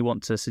 anything you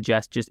want to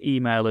suggest, just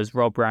email us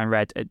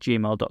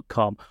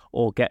robryanred@gmail.com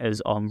or get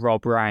us on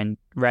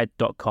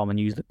robryanred.com and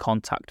use the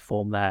contact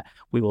form there.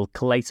 We will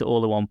collate it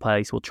all in one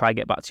place. We'll try to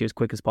get back to you as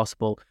quick as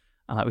possible.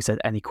 And like we said,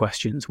 any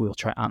questions, we'll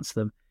try to answer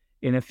them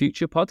in a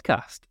future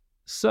podcast.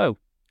 So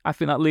I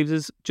think that leaves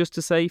us just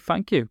to say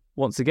thank you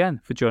once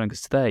again for joining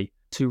us today.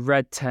 To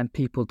Red 10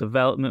 People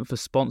Development for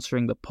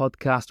sponsoring the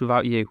podcast.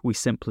 Without you, we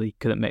simply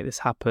couldn't make this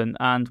happen.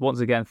 And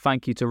once again,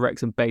 thank you to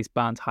Wrexham-based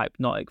band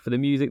Hypnotic for the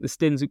music, the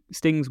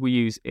stings we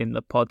use in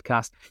the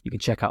podcast. You can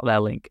check out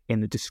their link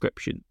in the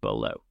description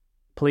below.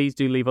 Please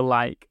do leave a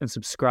like and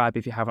subscribe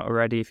if you haven't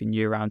already, if you're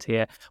new around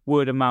here.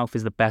 Word of mouth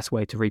is the best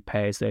way to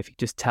repay us. So if you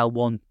just tell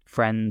one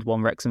friend,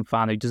 one Wrexham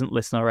fan who doesn't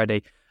listen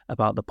already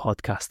about the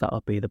podcast,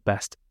 that'll be the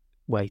best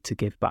way to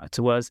give back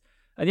to us.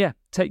 And yeah,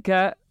 take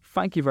care.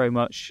 Thank you very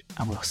much,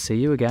 and we'll see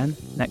you again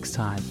next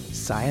time.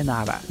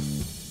 Sayonara.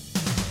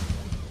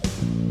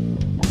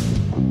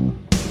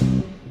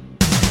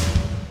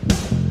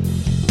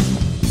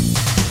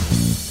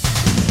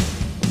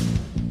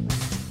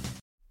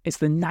 It's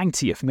the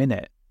 90th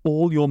minute.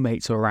 All your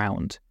mates are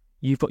around.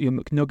 You've got your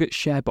McNugget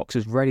share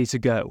boxes ready to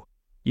go.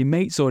 Your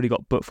mate's already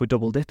got booked for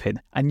double dipping,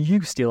 and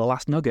you steal the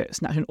last nugget,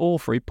 snatching all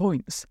 3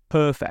 points.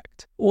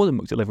 Perfect. Order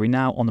McDelivery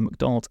now on the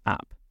McDonald's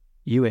app.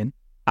 You in?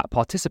 At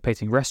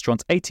participating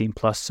restaurants, 18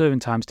 plus,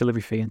 serving times,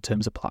 delivery fee and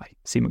terms apply.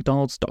 See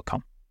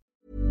mcdonalds.com.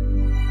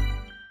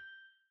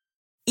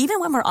 Even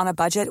when we're on a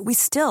budget, we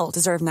still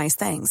deserve nice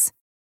things.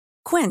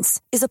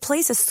 Quince is a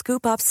place to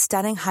scoop up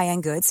stunning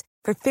high-end goods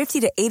for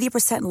 50 to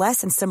 80%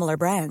 less than similar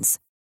brands.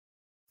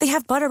 They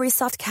have buttery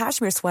soft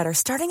cashmere sweaters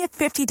starting at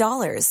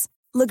 $50,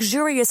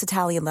 luxurious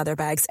Italian leather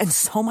bags, and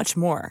so much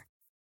more.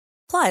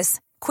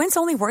 Plus, Quince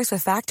only works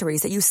with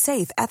factories that use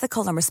safe,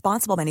 ethical, and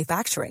responsible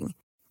manufacturing.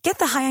 Get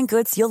the high-end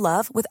goods you'll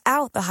love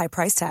without the high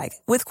price tag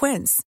with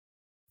Quince.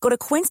 Go to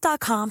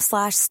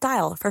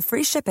quince.com/style for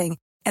free shipping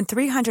and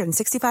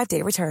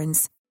 365-day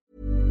returns.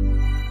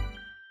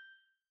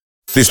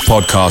 This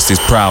podcast is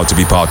proud to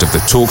be part of the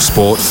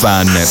TalkSport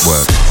Fan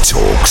Network.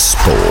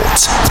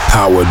 TalkSport.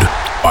 Powered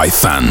by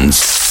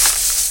fans.